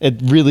 That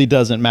it really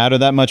doesn't matter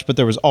that much, but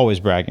there was always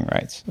bragging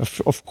rights,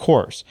 of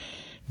course.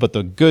 But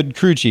the good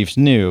crew chiefs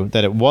knew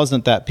that it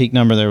wasn't that peak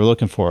number they were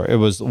looking for. It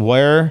was,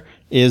 where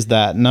is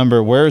that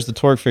number? Where is the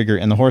torque figure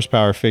and the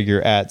horsepower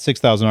figure at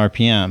 6,000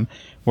 RPM,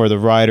 where the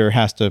rider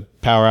has to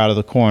power out of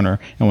the corner?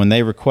 And when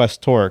they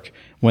request torque,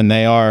 when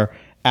they are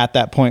at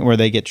that point where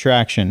they get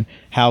traction,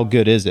 how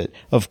good is it?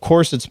 Of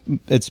course,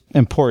 it's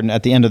important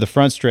at the end of the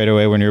front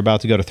straightaway when you're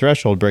about to go to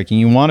threshold braking.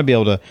 You want to be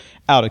able to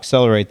out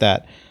accelerate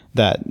that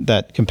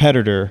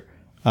competitor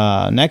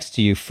next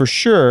to you for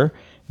sure.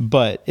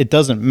 But it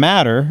doesn't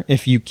matter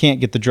if you can't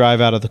get the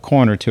drive out of the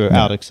corner to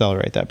out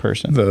accelerate that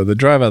person. The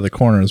drive out of the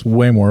corner is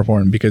way more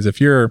important, because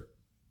if you're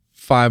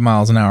 5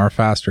 miles an hour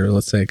faster,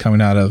 let's say coming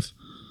out of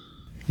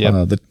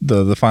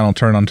the final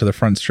turn onto the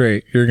front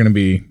straight, you're going to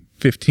be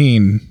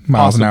 15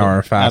 miles an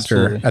hour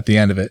faster at the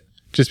end of it,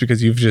 just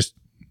because it's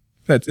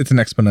an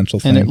exponential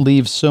thing. And it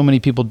leaves so many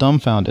people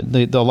dumbfounded.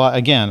 A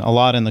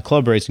lot in the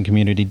club racing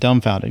community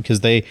dumbfounded because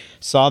they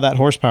saw that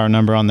horsepower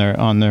number on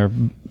their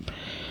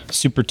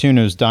Super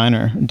Tuno's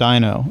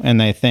dyno, and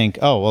they think,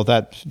 oh,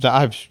 well,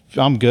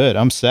 I'm good.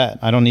 I'm set.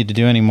 I don't need to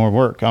do any more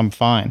work. I'm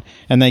fine.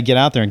 And they get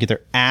out there and get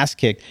their ass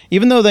kicked.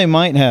 Even though they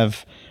might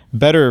have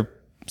better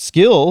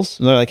skills,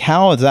 they're like,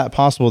 how is that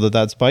possible that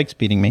that's bike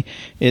speeding me?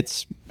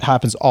 It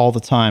happens all the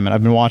time, and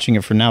I've been watching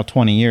it for now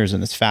 20 years,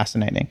 and it's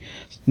fascinating.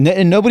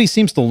 And nobody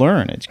seems to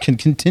learn. It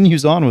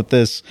continues on with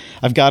this,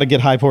 I've got to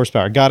get high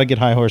horsepower.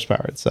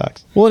 It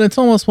sucks. Well, and it's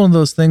almost one of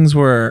those things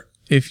where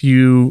if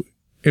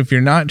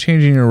you're not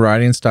changing your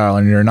riding style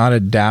and you're not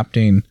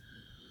adapting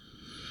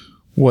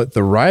what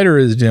the rider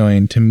is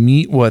doing to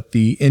meet what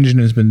the engine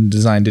has been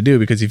designed to do,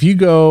 because if you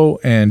go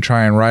and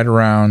try and ride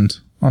around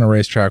on a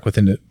racetrack with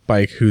a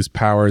bike whose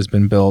power has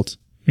been built,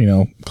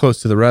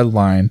 close to the red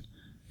line,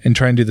 and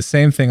try and do the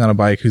same thing on a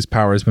bike whose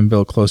power has been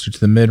built closer to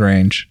the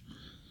mid-range,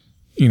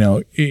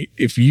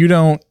 if you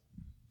don't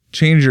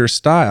change your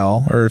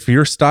style, or if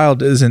your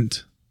style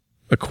isn't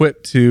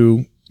equipped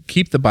to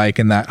keep the bike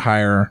in that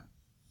higher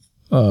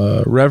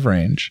rev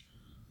range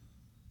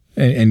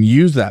and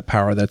use that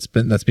power that's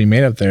being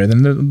made up there,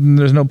 then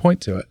there's no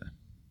point to it.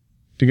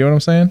 Do you get what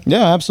I'm saying?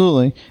 Yeah,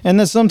 absolutely. And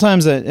then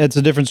sometimes it's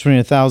a difference between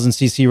a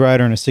 1,000cc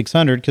rider and a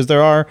 600, because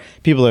there are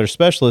people that are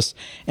specialists.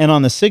 And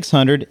on the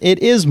 600, it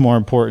is more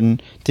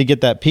important to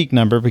get that peak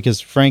number,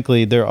 because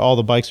frankly, all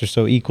the bikes are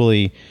so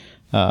equally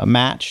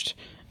matched,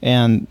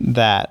 and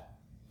that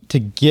to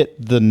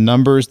get the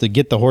numbers, to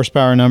get the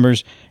horsepower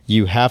numbers,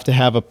 you have to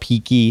have a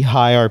peaky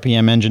high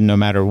RPM engine no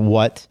matter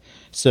what.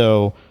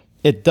 So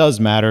it does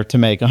matter to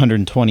make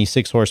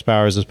 126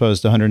 horsepower as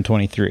opposed to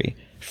 123,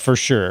 for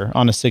sure,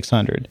 on a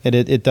 600.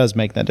 It does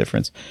make that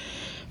difference.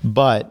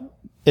 But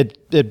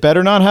it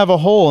better not have a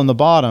hole in the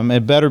bottom.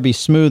 It better be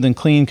smooth and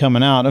clean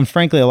coming out. And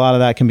frankly, a lot of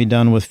that can be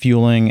done with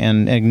fueling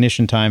and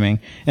ignition timing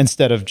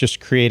instead of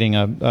just creating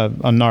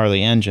a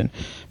gnarly engine.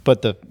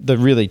 But the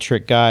really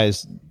trick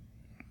guys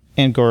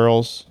and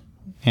girls.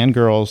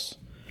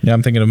 Yeah,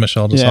 I'm thinking of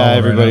Michelle DeSalvo. Yeah,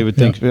 everybody would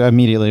think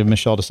immediately of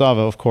Michelle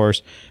DeSalvo, of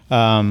course.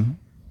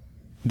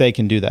 They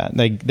can do that.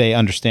 They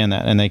understand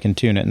that, and they can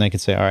tune it, and they can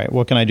say, all right,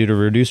 what can I do to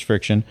reduce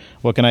friction?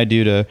 What can I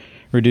do to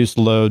reduce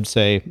load,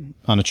 say,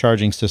 on a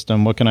charging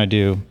system? What can I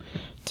do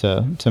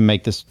to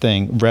make this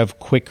thing rev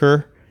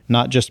quicker?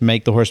 Not just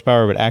make the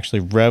horsepower, but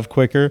actually rev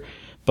quicker.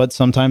 But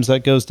sometimes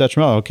that goes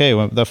detrimental. Okay,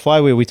 well, the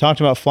flywheel, we talked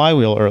about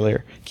flywheel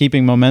earlier,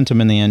 keeping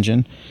momentum in the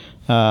engine.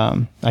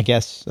 I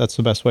guess that's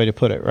the best way to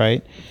put it,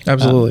 right?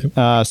 Absolutely.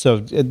 So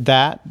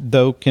that,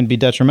 though, can be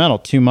detrimental.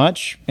 Too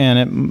much, and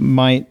it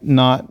might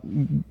not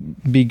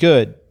be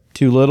good.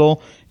 too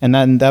little, and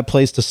then that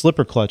plays to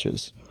slipper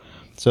clutches.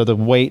 So the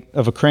weight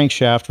of a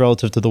crankshaft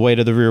relative to the weight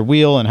of the rear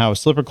wheel and how a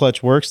slipper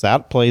clutch works,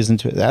 that plays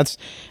into it.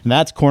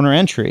 That's corner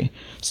entry.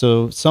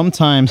 So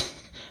sometimes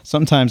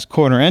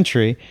corner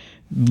entry,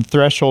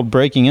 threshold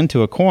braking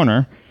into a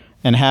corner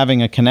and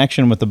having a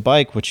connection with the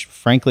bike, which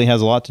frankly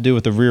has a lot to do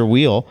with the rear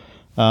wheel,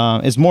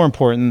 is more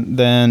important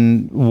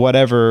than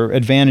whatever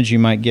advantage you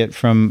might get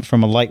from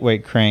a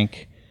lightweight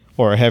crank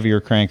or a heavier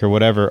crank or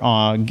whatever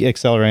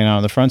accelerating out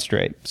of the front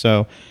straight.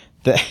 So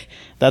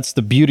that's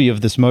the beauty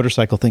of this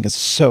motorcycle thing. It's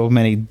so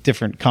many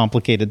different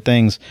complicated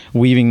things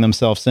weaving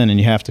themselves in, and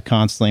you have to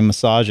constantly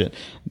massage it.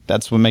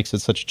 That's what makes it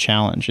such a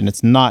challenge, and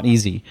it's not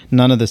easy.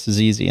 None of this is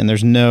easy, and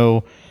there's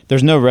no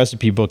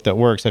recipe book that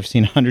works. I've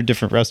seen 100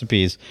 different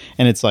recipes,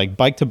 and it's like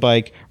bike to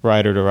bike,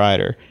 rider to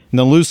rider. And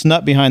the loose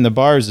nut behind the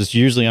bars is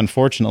usually,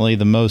 unfortunately,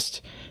 the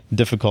most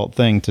difficult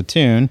thing to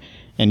tune,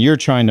 and you're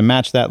trying to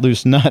match that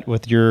loose nut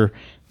with the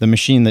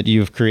machine that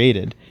you've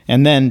created,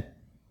 and then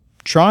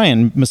try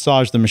and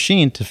massage the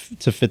machine to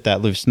fit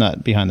that loose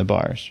nut behind the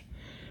bars.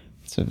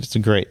 It's a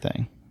great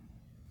thing.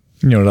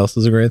 You know what else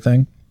is a great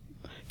thing?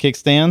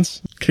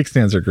 Kickstands?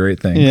 Kickstands are great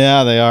things.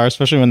 Yeah, they are,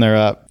 especially when they're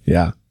up.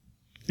 Yeah.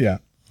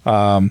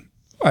 I think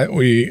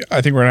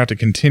we're gonna have to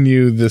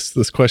continue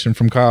this question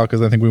from Kyle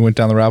because I think we went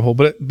down the rabbit hole.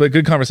 But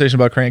good conversation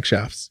about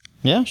crankshafts.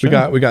 Yeah,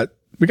 sure. We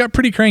got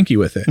pretty cranky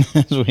with it.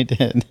 As we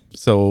did.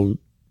 So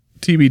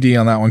TBD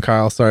on that one,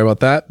 Kyle. Sorry about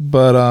that.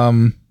 But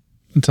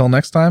until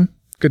next time,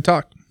 good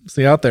talk.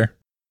 See you out there.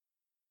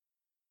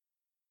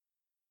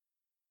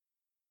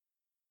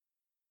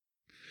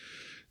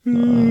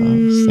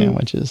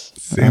 Sandwiches.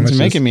 It's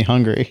making me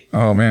hungry.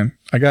 Oh man,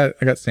 I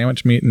got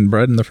sandwich meat and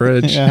bread in the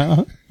fridge.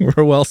 Yeah.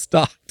 We're well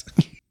stocked.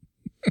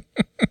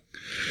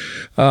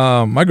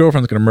 My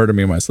girlfriend's gonna murder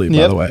me in my sleep.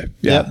 By the way,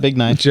 yeah, big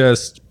knife,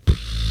 just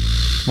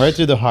right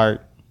through the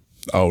heart.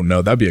 Oh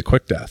no, that'd be a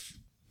quick death.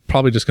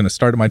 Probably just gonna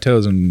start at my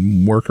toes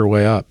and work her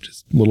way up,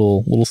 just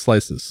little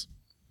slices.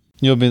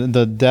 You'll be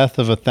the death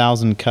of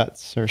 1,000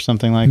 cuts or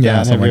something like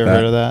that. Have you ever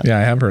heard of that? Yeah,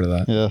 I have heard of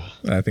that. Yeah.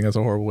 I think that's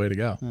a horrible way to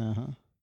go. Uh-huh.